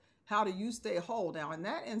out how do you stay whole. Now, in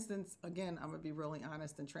that instance, again, I'm going to be really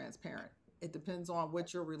honest and transparent. It depends on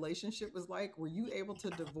what your relationship was like. Were you able to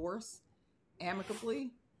divorce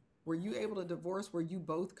amicably? Were you able to divorce where you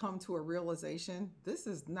both come to a realization, this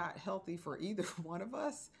is not healthy for either one of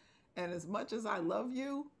us? And as much as I love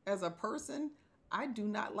you as a person, I do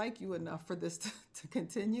not like you enough for this to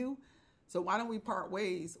continue. So why don't we part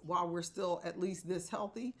ways while we're still at least this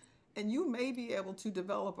healthy? And you may be able to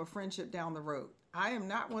develop a friendship down the road. I am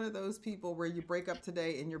not one of those people where you break up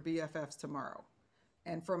today and you're BFFs tomorrow.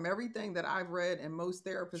 And from everything that I've read, and most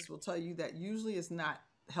therapists will tell you that usually is not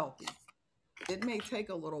healthy. It may take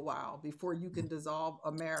a little while before you can dissolve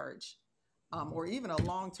a marriage or even a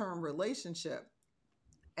long-term relationship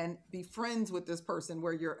and be friends with this person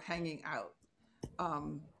where you're hanging out.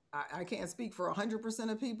 I can't speak for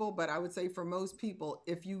 100% of people, but I would say for most people,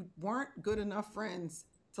 if you weren't good enough friends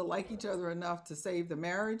to like each other enough to save the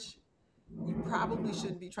marriage, you probably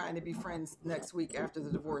shouldn't be trying to be friends next week after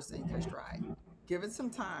the divorce ink has dried. Give it some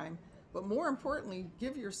time, but more importantly,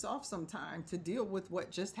 give yourself some time to deal with what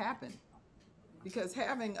just happened. Because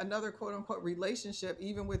having another quote unquote relationship,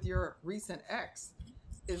 even with your recent ex,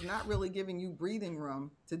 is not really giving you breathing room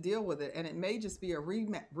to deal with it. And it may just be a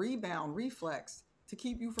rebound reflex to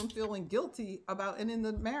keep you from feeling guilty about ending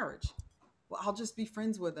the marriage. Well, I'll just be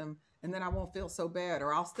friends with him and then I won't feel so bad.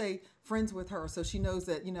 Or I'll stay friends with her so she knows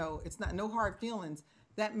that, it's not no hard feelings.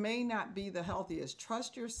 That may not be the healthiest.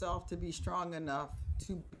 Trust yourself to be strong enough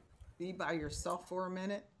to be by yourself for a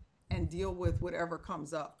minute and deal with whatever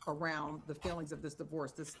comes up around the feelings of this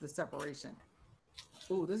divorce, the separation.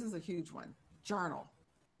 Oh, this is a huge one. Journal.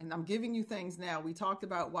 And I'm giving you things now. We talked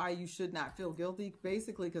about why you should not feel guilty,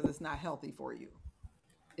 basically because it's not healthy for you.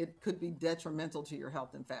 It could be detrimental to your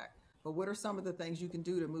health, in fact. But what are some of the things you can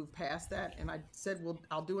do to move past that? And I said,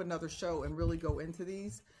 I'll do another show and really go into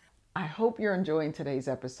these. I hope you're enjoying today's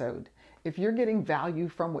episode. If you're getting value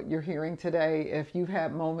from what you're hearing today, if you've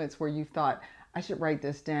had moments where you thought, I should write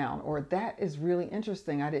this down, or that is really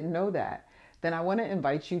interesting, I didn't know that, then I want to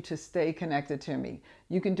invite you to stay connected to me.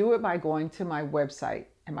 You can do it by going to my website.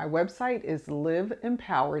 And my website is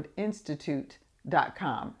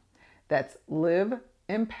liveempoweredinstitute.com. That's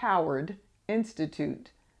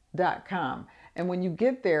liveempoweredinstitute.com. And when you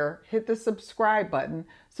get there, hit the subscribe button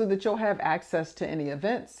so that you'll have access to any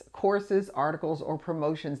events, courses, articles, or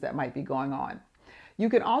promotions that might be going on. You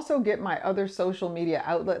can also get my other social media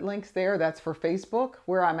outlet links there. That's for Facebook,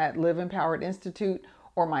 where I'm at Live Empowered Institute,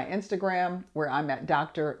 or my Instagram, where I'm at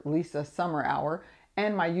Dr. Lisa Summerour,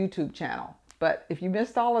 and my YouTube channel. But if you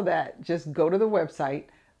missed all of that, just go to the website,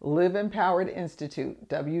 Live Empowered Institute,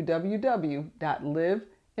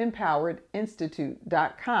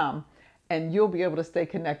 www.liveempoweredinstitute.com, and you'll be able to stay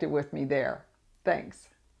connected with me there. Thanks.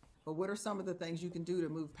 But what are some of the things you can do to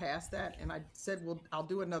move past that? And I said, I'll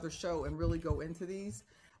do another show and really go into these.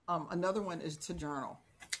 Another one is to journal.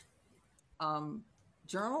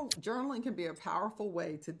 Journaling can be a powerful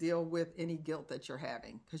way to deal with any guilt that you're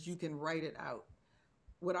having because you can write it out.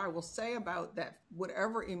 What I will say about that,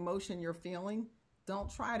 whatever emotion you're feeling, don't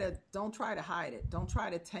try to hide it. Don't try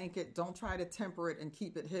to tank it. Don't try to temper it and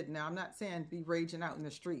keep it hidden. Now, I'm not saying be raging out in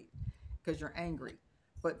the street because you're angry,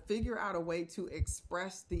 but figure out a way to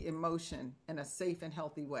express the emotion in a safe and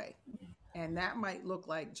healthy way. And that might look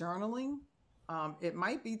like journaling. It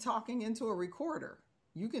might be talking into a recorder.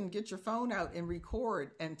 You can get your phone out and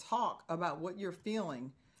record and talk about what you're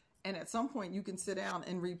feeling. And at some point, you can sit down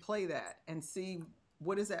and replay that and see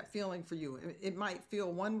what is that feeling for you. It might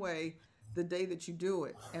feel one way the day that you do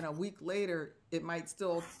it. And a week later, it might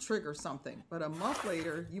still trigger something. But a month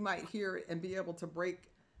later, you might hear it and be able to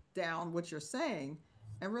break down what you're saying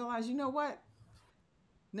and realize, you know what?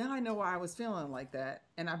 Now I know why I was feeling like that.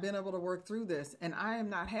 And I've been able to work through this. And I am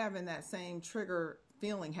not having that same trigger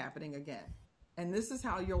feeling happening again. And this is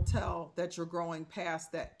how you'll tell that you're growing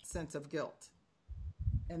past that sense of guilt.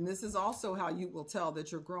 And this is also how you will tell that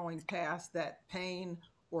you're growing past that pain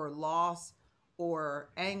or loss or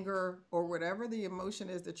anger or whatever the emotion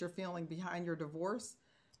is that you're feeling behind your divorce.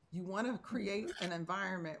 You want to create an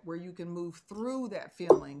environment where you can move through that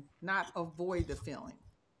feeling, not avoid the feeling.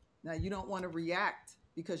 Now, you don't want to react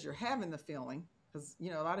because you're having the feeling, because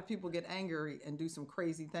a lot of people get angry and do some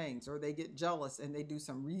crazy things, or they get jealous and they do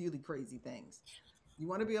some really crazy things. You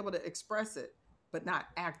want to be able to express it but not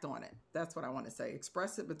act on it. That's what I want to say.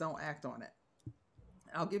 Express it but don't act on it.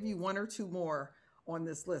 I'll give you one or two more on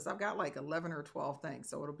this list. I've got like 11 or 12 things,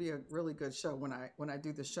 so it'll be a really good show when I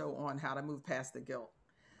do the show on how to move past the guilt.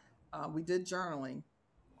 We did journaling.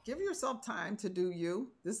 Give yourself time to do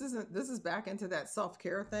you. This is back into that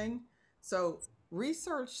self-care thing. So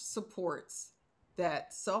research supports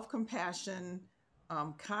that self-compassion,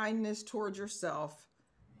 kindness towards yourself,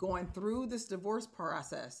 going through this divorce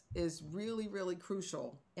process is really, really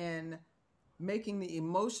crucial in making the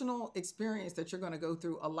emotional experience that you're going to go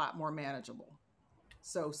through a lot more manageable.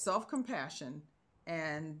 So self-compassion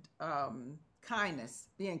and kindness,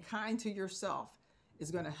 being kind to yourself, is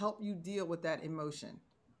going to help you deal with that emotion.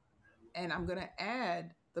 And I'm going to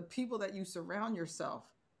add the people that you surround yourself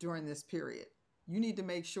during this period. You need to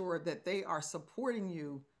make sure that they are supporting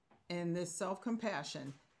you in this self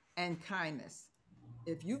compassion and kindness.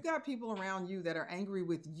 If you've got people around you that are angry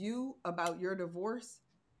with you about your divorce,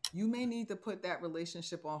 you may need to put that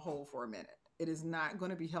relationship on hold for a minute. It is not going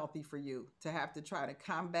to be healthy for you to have to try to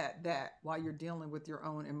combat that while you're dealing with your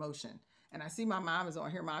own emotion. And I see my mom is on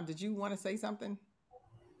here. Mom, did you want to say something?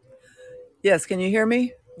 Yes, can you hear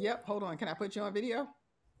me? Yep. Hold on. Can I put you on video?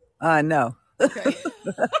 No. Okay.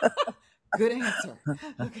 Good answer.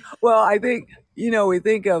 Okay. Well, I think, we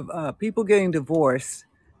think of people getting divorced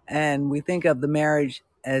and we think of the marriage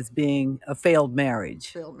as being a failed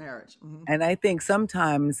marriage. Failed marriage. Hmm. And I think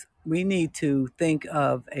sometimes we need to think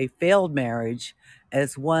of a failed marriage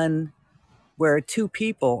as one where two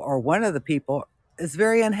people or one of the people is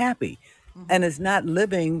very unhappy Hmm. and is not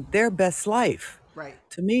living their best life. Right.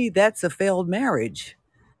 To me, that's a failed marriage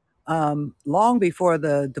long before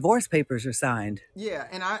the divorce papers are signed. Yeah.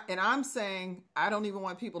 And I'm saying I don't even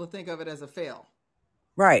want people to think of it as a fail.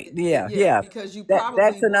 Right. Yeah. Yeah, Yeah. because you That's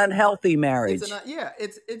probably an unhealthy it's marriage. an yeah,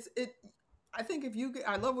 it. I think if you,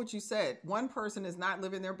 I love what you said. One person is not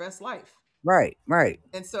living their best life, Right. Right.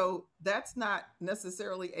 and so that's not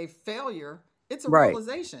necessarily a failure. It's a Right.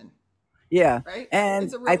 realization, Yeah. right? It's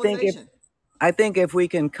And a I think if realization. we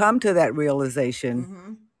can come to that realization,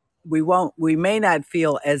 Mm-hmm. we may not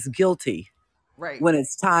feel as guilty Right. when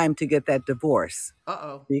it's time to get that divorce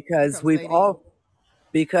Uh-oh. Here because comes Nadine.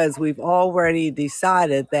 we've already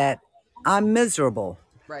decided that I'm miserable.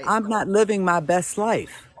 Right. I'm not living my best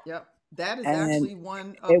life. Yep. That is And actually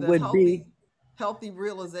one of it the would be healthy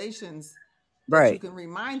realizations that you right. can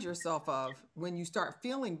remind yourself of when you start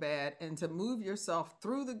feeling bad, and to move yourself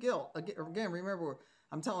through the guilt. Again, remember,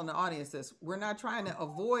 I'm telling the audience this. We're not trying to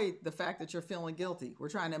avoid the fact that you're feeling guilty. We're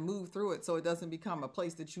trying to move through it so it doesn't become a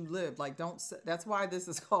place that you live. Like, don't, that's why this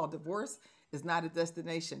is called divorce, is not a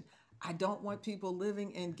destination. I don't want people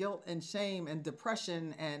living in guilt and shame and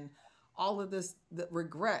depression and all of this, the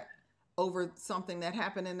regret over something that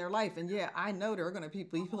happened in their life. And yeah, I know there are going to be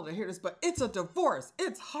people that hear this, but it's a divorce.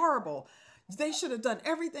 It's horrible. They should have done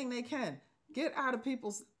everything they can. Get out of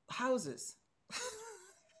people's houses.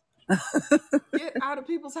 Get out of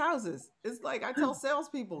people's houses. It's like I tell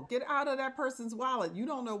salespeople, get out of that person's wallet. You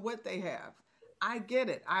don't know what they have. I get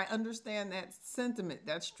it. I understand that sentiment,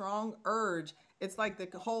 that strong urge. It's like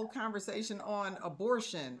the whole conversation on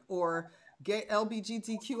abortion or gay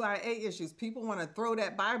LBGTQIA issues. People want to throw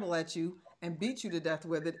that Bible at you and beat you to death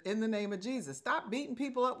with it in the name of Jesus. Stop beating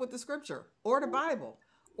people up with the scripture or the Bible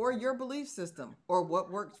or your belief system or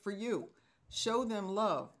what worked for you. Show them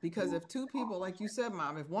love, because if two people, like you said,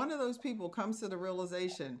 Mom, if one of those people comes to the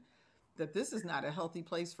realization that this is not a healthy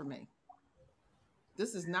place for me.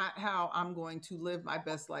 This is not how I'm going to live my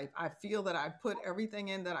best life. I feel that I've put everything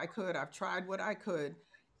in that I could. I've tried what I could.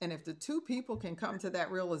 And if the two people can come to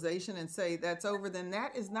that realization and say that's over, then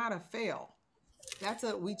that is not a fail.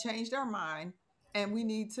 We changed our mind, and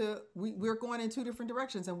we're going in two different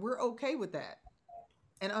directions, and we're okay with that.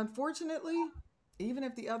 And unfortunately, even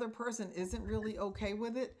if the other person isn't really okay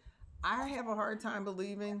with it, I have a hard time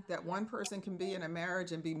believing that one person can be in a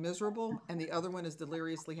marriage and be miserable and the other one is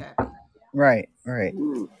deliriously happy Right, right.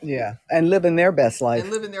 Mm. Yeah. And living their best and life.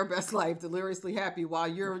 living their best life, deliriously happy, while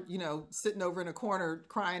you're, sitting over in a corner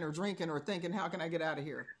crying or drinking or thinking, how can I get out of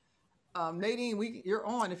here? Nadine, you're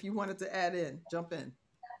on if you wanted to add in, jump in.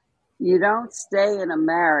 You don't stay in a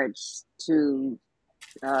marriage to,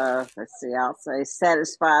 let's see, I'll say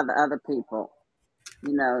satisfy the other people.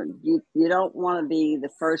 You don't want to be the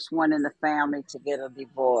first one in the family to get a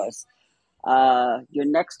divorce. Your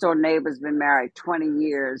next door neighbor's been married 20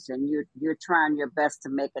 years and you're trying your best to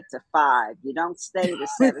make it to 5. You don't stay to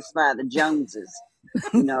satisfy the Joneses.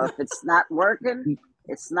 If it's not working,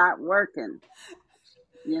 it's not working,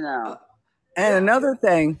 you Uh, know. And yeah.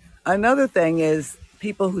 another thing is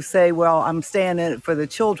people who say, well, I'm staying in it for the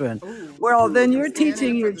children. Ooh, Well, then I'm you're staying in teaching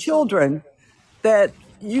it for your the children. children that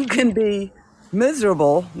you can be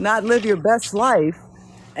miserable, not live your best life,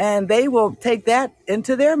 and they will take that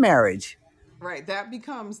into their marriage. Right. That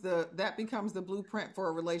becomes the blueprint for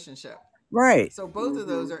a relationship. Right. So both of Hmm.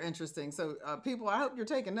 those are interesting. So people, I hope you're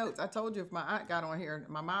taking notes. I told you if my aunt got on here,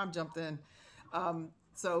 my mom jumped in.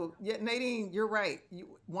 So yeah, Nadine, you're right.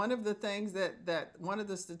 One of the things that one of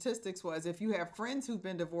the statistics was, if you have friends who've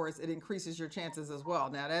been divorced, it increases your chances as well.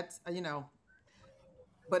 Now that's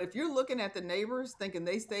but if you're looking at the neighbors thinking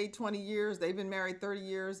they stayed 20 years, they've been married 30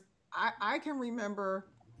 years. I can remember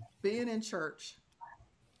being in church,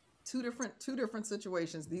 two different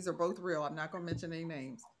situations. These are both real. I'm not going to mention any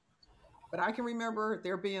names. But I can remember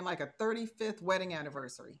there being like a 35th wedding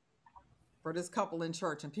anniversary for this couple in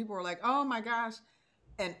church. And people were like, oh my gosh.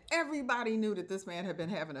 And everybody knew that this man had been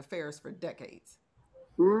having affairs for decades.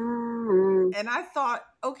 Hmm. And I thought,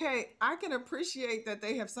 okay, I can appreciate that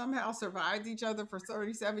they have somehow survived each other for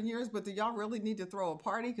 37 years, but do y'all really need to throw a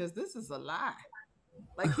party? Because this is a lie.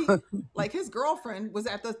 Like like his girlfriend was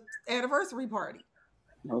at the anniversary party.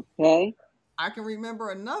 Okay. I can remember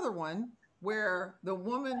another one where the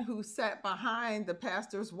woman who sat behind the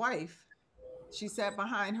pastor's wife, she sat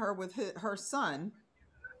behind her with her son,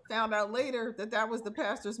 found out later that that was the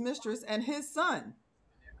pastor's mistress and his son.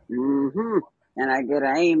 Hmm. And I get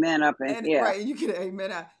an amen up in And here. right, you get an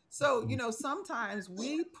amen out. So, sometimes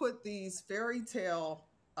we put these fairy tale,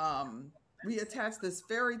 we attach this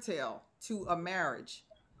fairy tale to a marriage.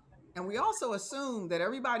 And we also assume that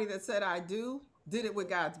everybody that said I do did it with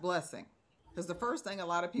God's blessing. Because the first thing a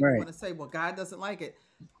lot of people Right. want to say, well, God doesn't like it.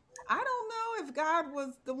 I don't know if God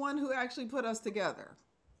was the one who actually put us together.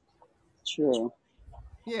 True.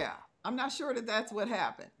 Yeah, I'm not sure that that's what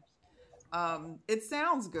happened. It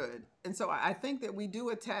sounds good, and so I think that we do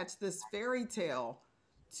attach this fairy tale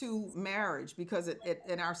to marriage because it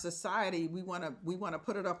in our society we want to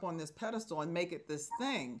put it up on this pedestal and make it this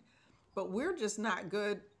thing, but we're just not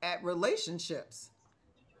good at relationships,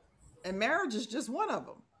 and marriage is just one of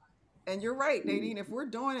them. And you're right, Nadine. If we're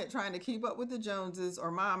doing it trying to keep up with the Joneses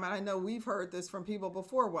or mom, and I know we've heard this from people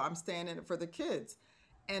before, well, I'm staying in it for the kids.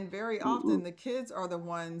 And very Mm-mm. often the kids are the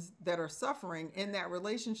ones that are suffering in that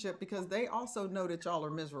relationship because they also know that y'all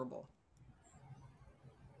are miserable.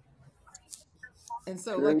 And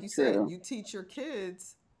so, like True, you said, true. you teach your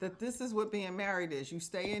kids that this is what being married is. You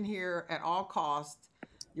stay in here at all costs.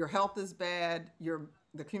 Your health is bad.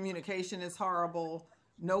 The communication is horrible.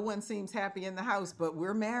 No one seems happy in the house, but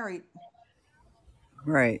we're married.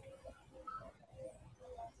 Right.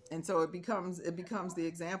 And so it becomes the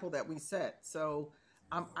example that we set. So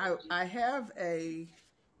I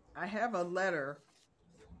have a letter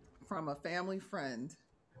from a family friend.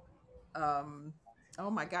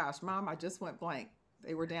 Oh my gosh, mom, I just went blank.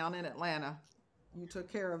 They were down in Atlanta. You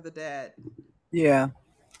took care of the dad. Yeah.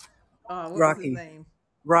 What was his Rocky. name?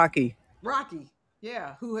 Rocky. Rocky.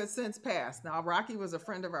 Yeah, who has since passed. Now Rocky was a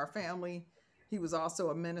friend of our family. He was also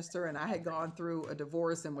a minister, and I had gone through a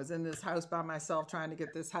divorce and was in this house by myself trying to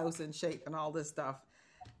get this house in shape and all this stuff.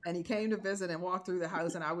 And he came to visit and walked through the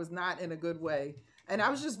house, and I was not in a good way. And I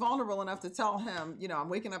was just vulnerable enough to tell him, I'm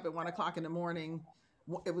waking up at 1 o'clock in the morning.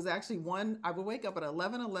 It was actually one. I would wake up at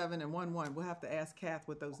 11:11 and 1:1. We'll have to ask Kath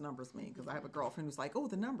what those numbers mean because I have a girlfriend who's like, oh,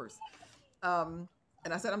 the numbers. Um,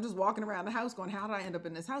 and I said, I'm just walking around the house going, how did I end up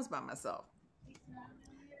in this house by myself?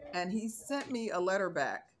 And he sent me a letter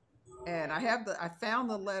back And I found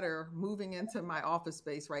the letter moving into my office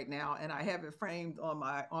space right now, and I have it framed on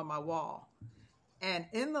my wall. And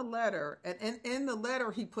in the letter, and in the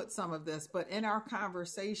letter, he put some of this, but in our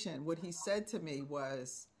conversation, what he said to me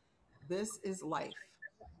was, "This is life.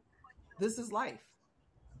 This is life.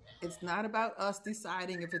 It's not about us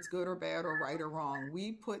deciding if it's good or bad or right or wrong.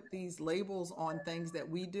 We put these labels on things that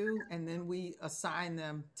we do, and then we assign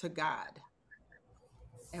them to God.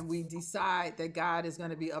 And we decide that God is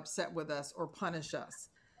going to be upset with us or punish us."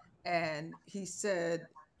 And he said,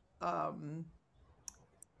 um,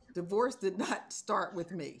 divorce did not start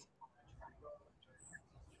with me.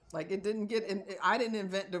 Like it didn't get in, I didn't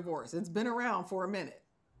invent divorce. It's been around for a minute.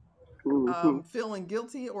 Mm-hmm. Feeling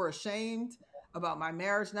guilty or ashamed about my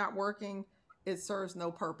marriage not working, it serves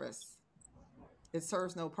no purpose. It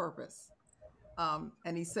serves no purpose.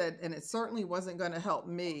 And he said, and it certainly wasn't going to help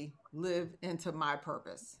me live into my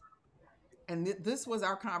purpose. And this was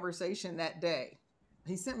our conversation that day.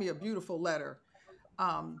 He sent me a beautiful letter.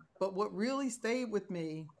 But what really stayed with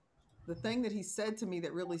me, the thing that he said to me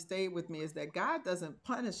that really stayed with me is that God doesn't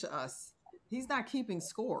punish us. He's not keeping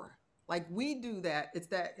score. Like we do that. It's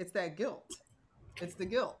that guilt. It's the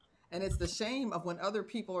guilt. And it's the shame of when other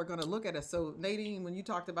people are going to look at us. So Nadine, when you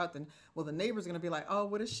talked about the neighbor's going to be like, "Oh,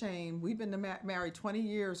 what a shame. We've been married 20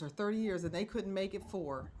 years or 30 years and they couldn't make it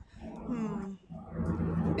 4." Hmm.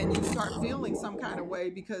 And you start feeling some kind of way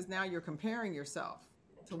because now you're comparing yourself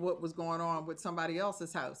to what was going on with somebody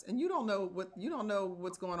else's house, and you don't know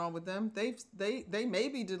what's going on with them. They may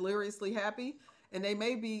be deliriously happy, and they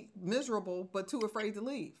may be miserable but too afraid to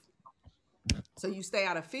leave. So you stay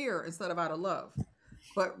out of fear instead of out of love.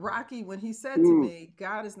 But Rocky, when he said to Mm. me,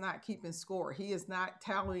 God is not keeping score. He is not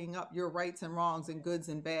tallying up your rights and wrongs and goods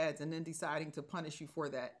and bads and then deciding to punish you for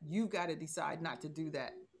that. You've got to decide not to do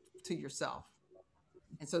that to yourself.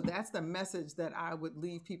 And so that's the message that I would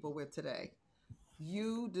leave people with today.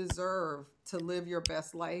 You deserve to live your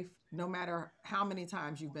best life no matter how many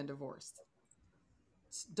times you've been divorced.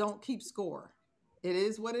 Don't keep score. It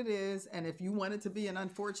is what it is. And if you want it to be an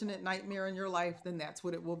unfortunate nightmare in your life, then that's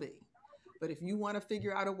what it will be. But if you want to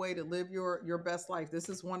figure out a way to live your best life, this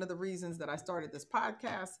is one of the reasons that I started this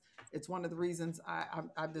podcast. It's one of the reasons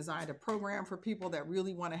I've designed a program for people that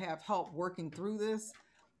really want to have help working through this.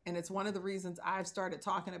 And it's one of the reasons I've started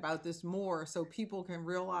talking about this more so people can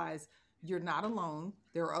realize you're not alone.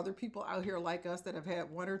 There are other people out here like us that have had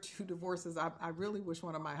 1 or 2 divorces. I really wish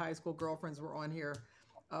one of my high school girlfriends were on here.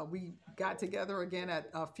 We got together again at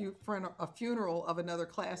a funeral of another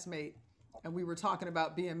classmate, and we were talking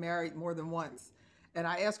about being married more than once. And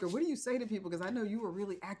I asked her, "What do you say to people? Because I know you were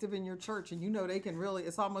really active in your church, and you know they can really,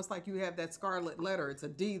 it's almost like you have that scarlet letter. It's a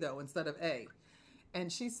D, though, instead of A."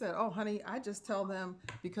 And she said, "Oh, honey, I just tell them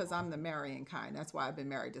because I'm the marrying kind. That's why I've been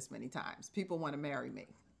married this many times. People want to marry me."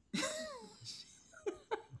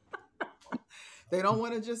 They don't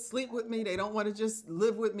want to just sleep with me. They don't want to just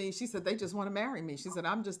live with me. She said, "They just want to marry me." She said,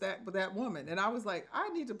 "I'm just that woman." And I was like, I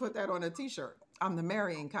need to put that on a t-shirt. I'm the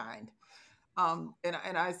marrying kind. And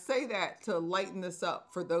I say that to lighten this up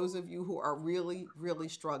for those of you who are really, really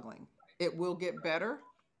struggling. It will get better.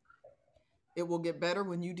 It will get better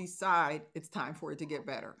when you decide it's time for it to get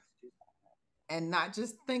better. And not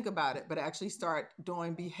just think about it, but actually start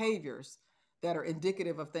doing behaviors that are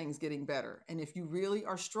indicative of things getting better. And if you really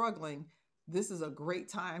are struggling, this is a great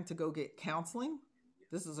time to go get counseling.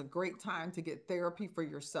 This is a great time to get therapy for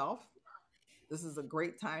yourself. This is a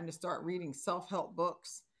great time to start reading self help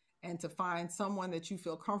books and to find someone that you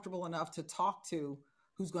feel comfortable enough to talk to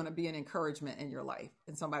who's going to be an encouragement in your life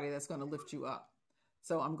and somebody that's going to lift you up.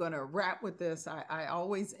 So I'm going to wrap with this. I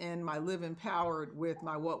always end my Live Empowered with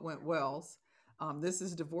my What Went Wells. This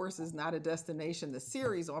is Divorce is Not a Destination, the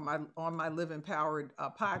series on my Live Empowered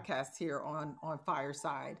podcast here on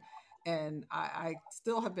Fireside. And I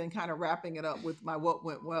still have been kind of wrapping it up with my What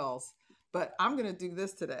Went Wells. But I'm going to do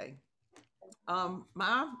this today.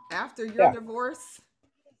 Mom, after your Yeah, divorce,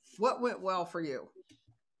 what went well for you?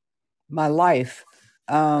 my life.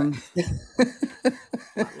 Right. Um,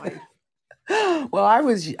 My life. well, I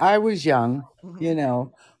was young, Hmm. you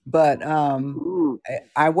know, but Mm.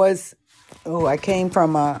 I was. Oh, I came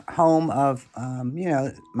from a home of,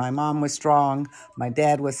 my mom was strong, my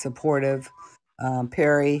dad was supportive,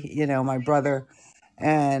 Perry, my brother,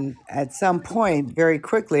 and at some point, very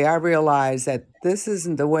quickly, I realized that this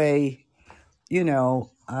isn't the way, you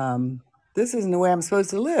know, um, this isn't the way I'm supposed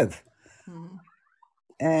to live, Hmm.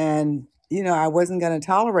 and I wasn't going to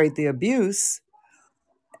tolerate the abuse,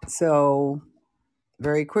 so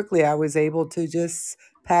very quickly I was able to just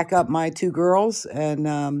pack up my 2 girls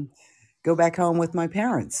and go back home with my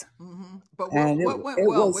parents. But And what went it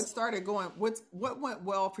well? What was, started going? What went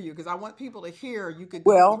well for you? Because I want people to hear you could go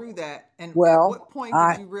well, through that. And at well, what point did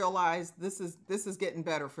I, you realize this is getting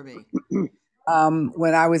better for me?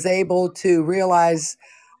 when I was able to realize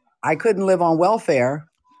I couldn't live on welfare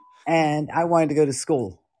and I wanted to go to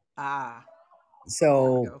school. Ah,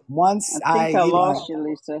 there we So go. once I I, think I lost you,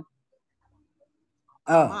 Lisa.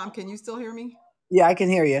 oh, Mom, can you still hear me? yeah, I can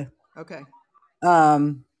hear you. Okay.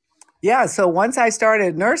 Um, yeah, so once I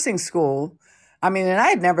started nursing school, I mean, and I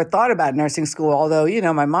had never thought about nursing school, although,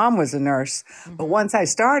 my mom was a nurse. But Mm-hmm. once I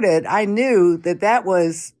started, I knew that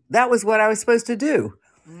was what I was supposed to do.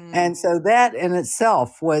 Mm, And so that in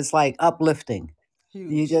itself was like uplifting.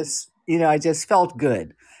 You huge. just, I just felt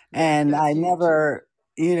good. Yeah, And that's I huge. never,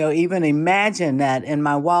 even imagined that in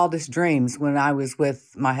my wildest dreams when I was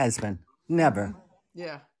with my husband. Mm-hmm. Never.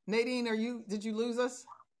 Yeah. Nadine, did you lose us?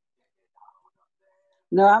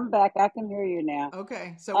 No, I'm back. I can hear you now.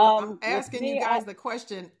 Okay. So I'm With asking you me, I guys the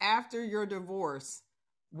question after your divorce,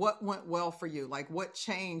 what went well for you? Like what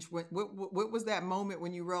changed? What was that moment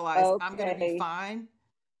when you realized I'm going to be okay. fine?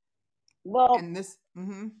 Well, And this,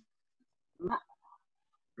 mm-hmm. my,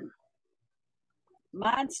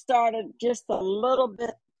 mine started just a little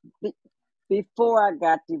bit be, before I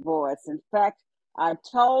got divorced. In fact, I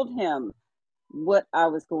told him what I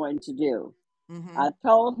was going to do. Mm-hmm. I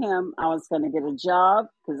told him I was going to get a job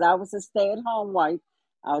because I was a stay at home wife.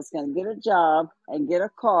 I was going to get a job and get a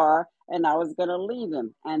car, and I was going to leave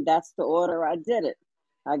him. And that's the order I did it.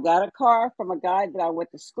 I got a car from a guy that I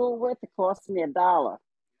went to school with. It cost me $1.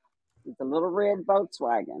 It's a little red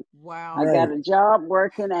Volkswagen. I Wow. got Right. a job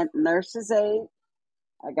working at nurse's aide.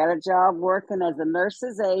 I got a job working as a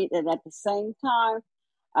nurse's aide, and at the same time,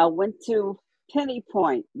 I went to Penny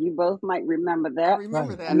Point. You both might remember I that.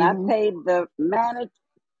 remember Right. And that. I Hmm. paid the manager.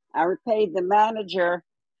 I repaid the manager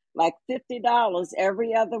like $50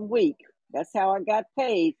 every other week. That's how I got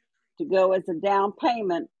paid to go as a down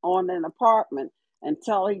payment on an apartment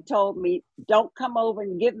until he told me, don't come over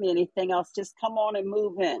and give me anything else. Just come on and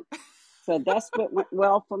move in. So that's what went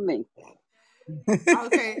well for me.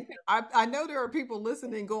 Okay. I know there are people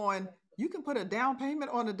listening going, you can put a down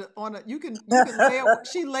payment you can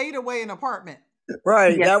she laid away an apartment.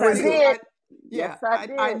 Right. Yes, That I was See, it. did. I Yes, yeah, I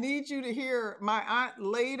I did. need you to hear my aunt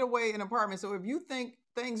laid away an apartment. So if you think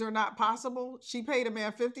things are not possible, she paid a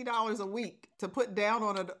man $50 a week to put down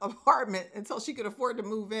on an apartment until she could afford to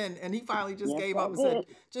move in. And he finally just Yes, gave I up and said, did.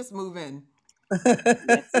 just move in.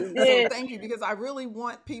 Yes, he So did. thank you because I really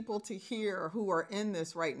want people to hear who are in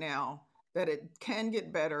this right now that it can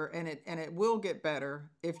get better and it will get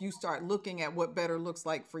better if you start looking at what better looks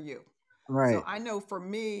like for you. So Right. I know for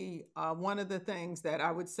me, one of the things that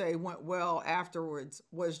I would say went well afterwards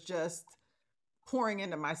was just pouring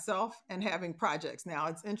into myself and having projects. Now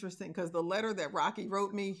it's interesting because the letter that Rocky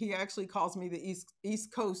wrote me, he actually calls me the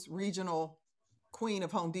East Coast regional queen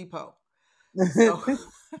of Home Depot. So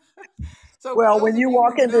so for Well, those of you who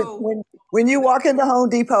know, when you walk into Home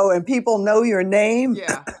Depot and people know your name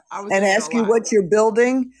yeah, I was and in there a ask you lot. what you're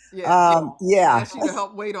building, Yeah, and yeah, ask you to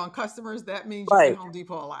help wait on customers. That means you're in right, Home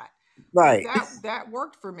Depot a lot. But right, that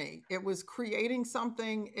worked for me. It was creating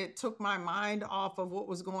something. It took my mind off of what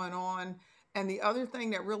was going on. And the other thing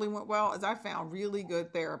that really went well is I found really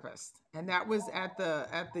good therapists. And that was at the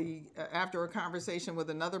after a conversation with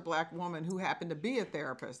another black woman who happened to be a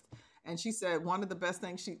therapist. And she said one of the best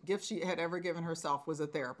gifts she had ever given herself was a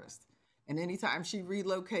therapist. And anytime she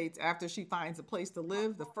relocates after she finds a place to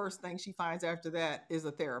live, the first thing she finds after that is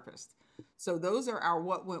a therapist. So those are our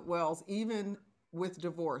what went wells, even with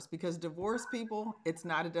divorce, because divorce people, it's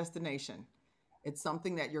not a destination. It's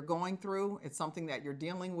something that you're going through, it's something that you're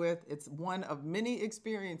dealing with. It's one of many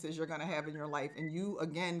experiences you're going to have in your life. And you,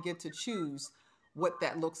 again, get to choose what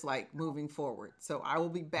that looks like moving forward. So I will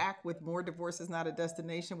be back with more Divorce is Not a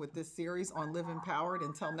Destination with this series on Live Empowered.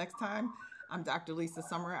 Until next time, I'm Dr. Lisa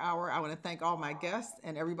Summerour. I want to thank all my guests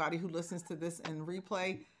and everybody who listens to this in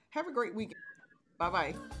replay. Have a great weekend. Bye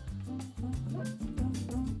bye.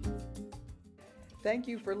 Thank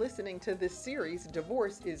you for listening to this series,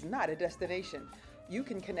 Divorce is Not a Destination. You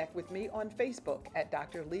can connect with me on Facebook at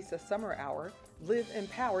Dr. Lisa Summerour, Live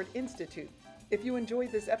Empowered Institute. If you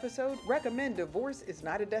enjoyed this episode, recommend Divorce is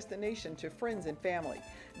Not a Destination to friends and family.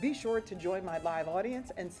 Be sure to join my live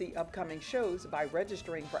audience and see upcoming shows by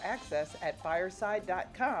registering for access at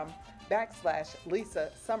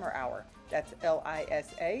fireside.com/Lisa Summerour. That's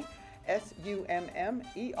LISASUMMEROUR.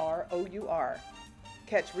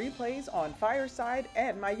 Catch replays on Fireside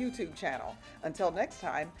and my YouTube channel. Until next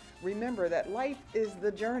time, remember that life is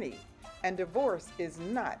the journey and divorce is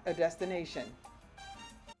not a destination.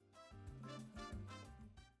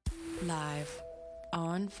 Live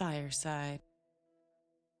on Fireside.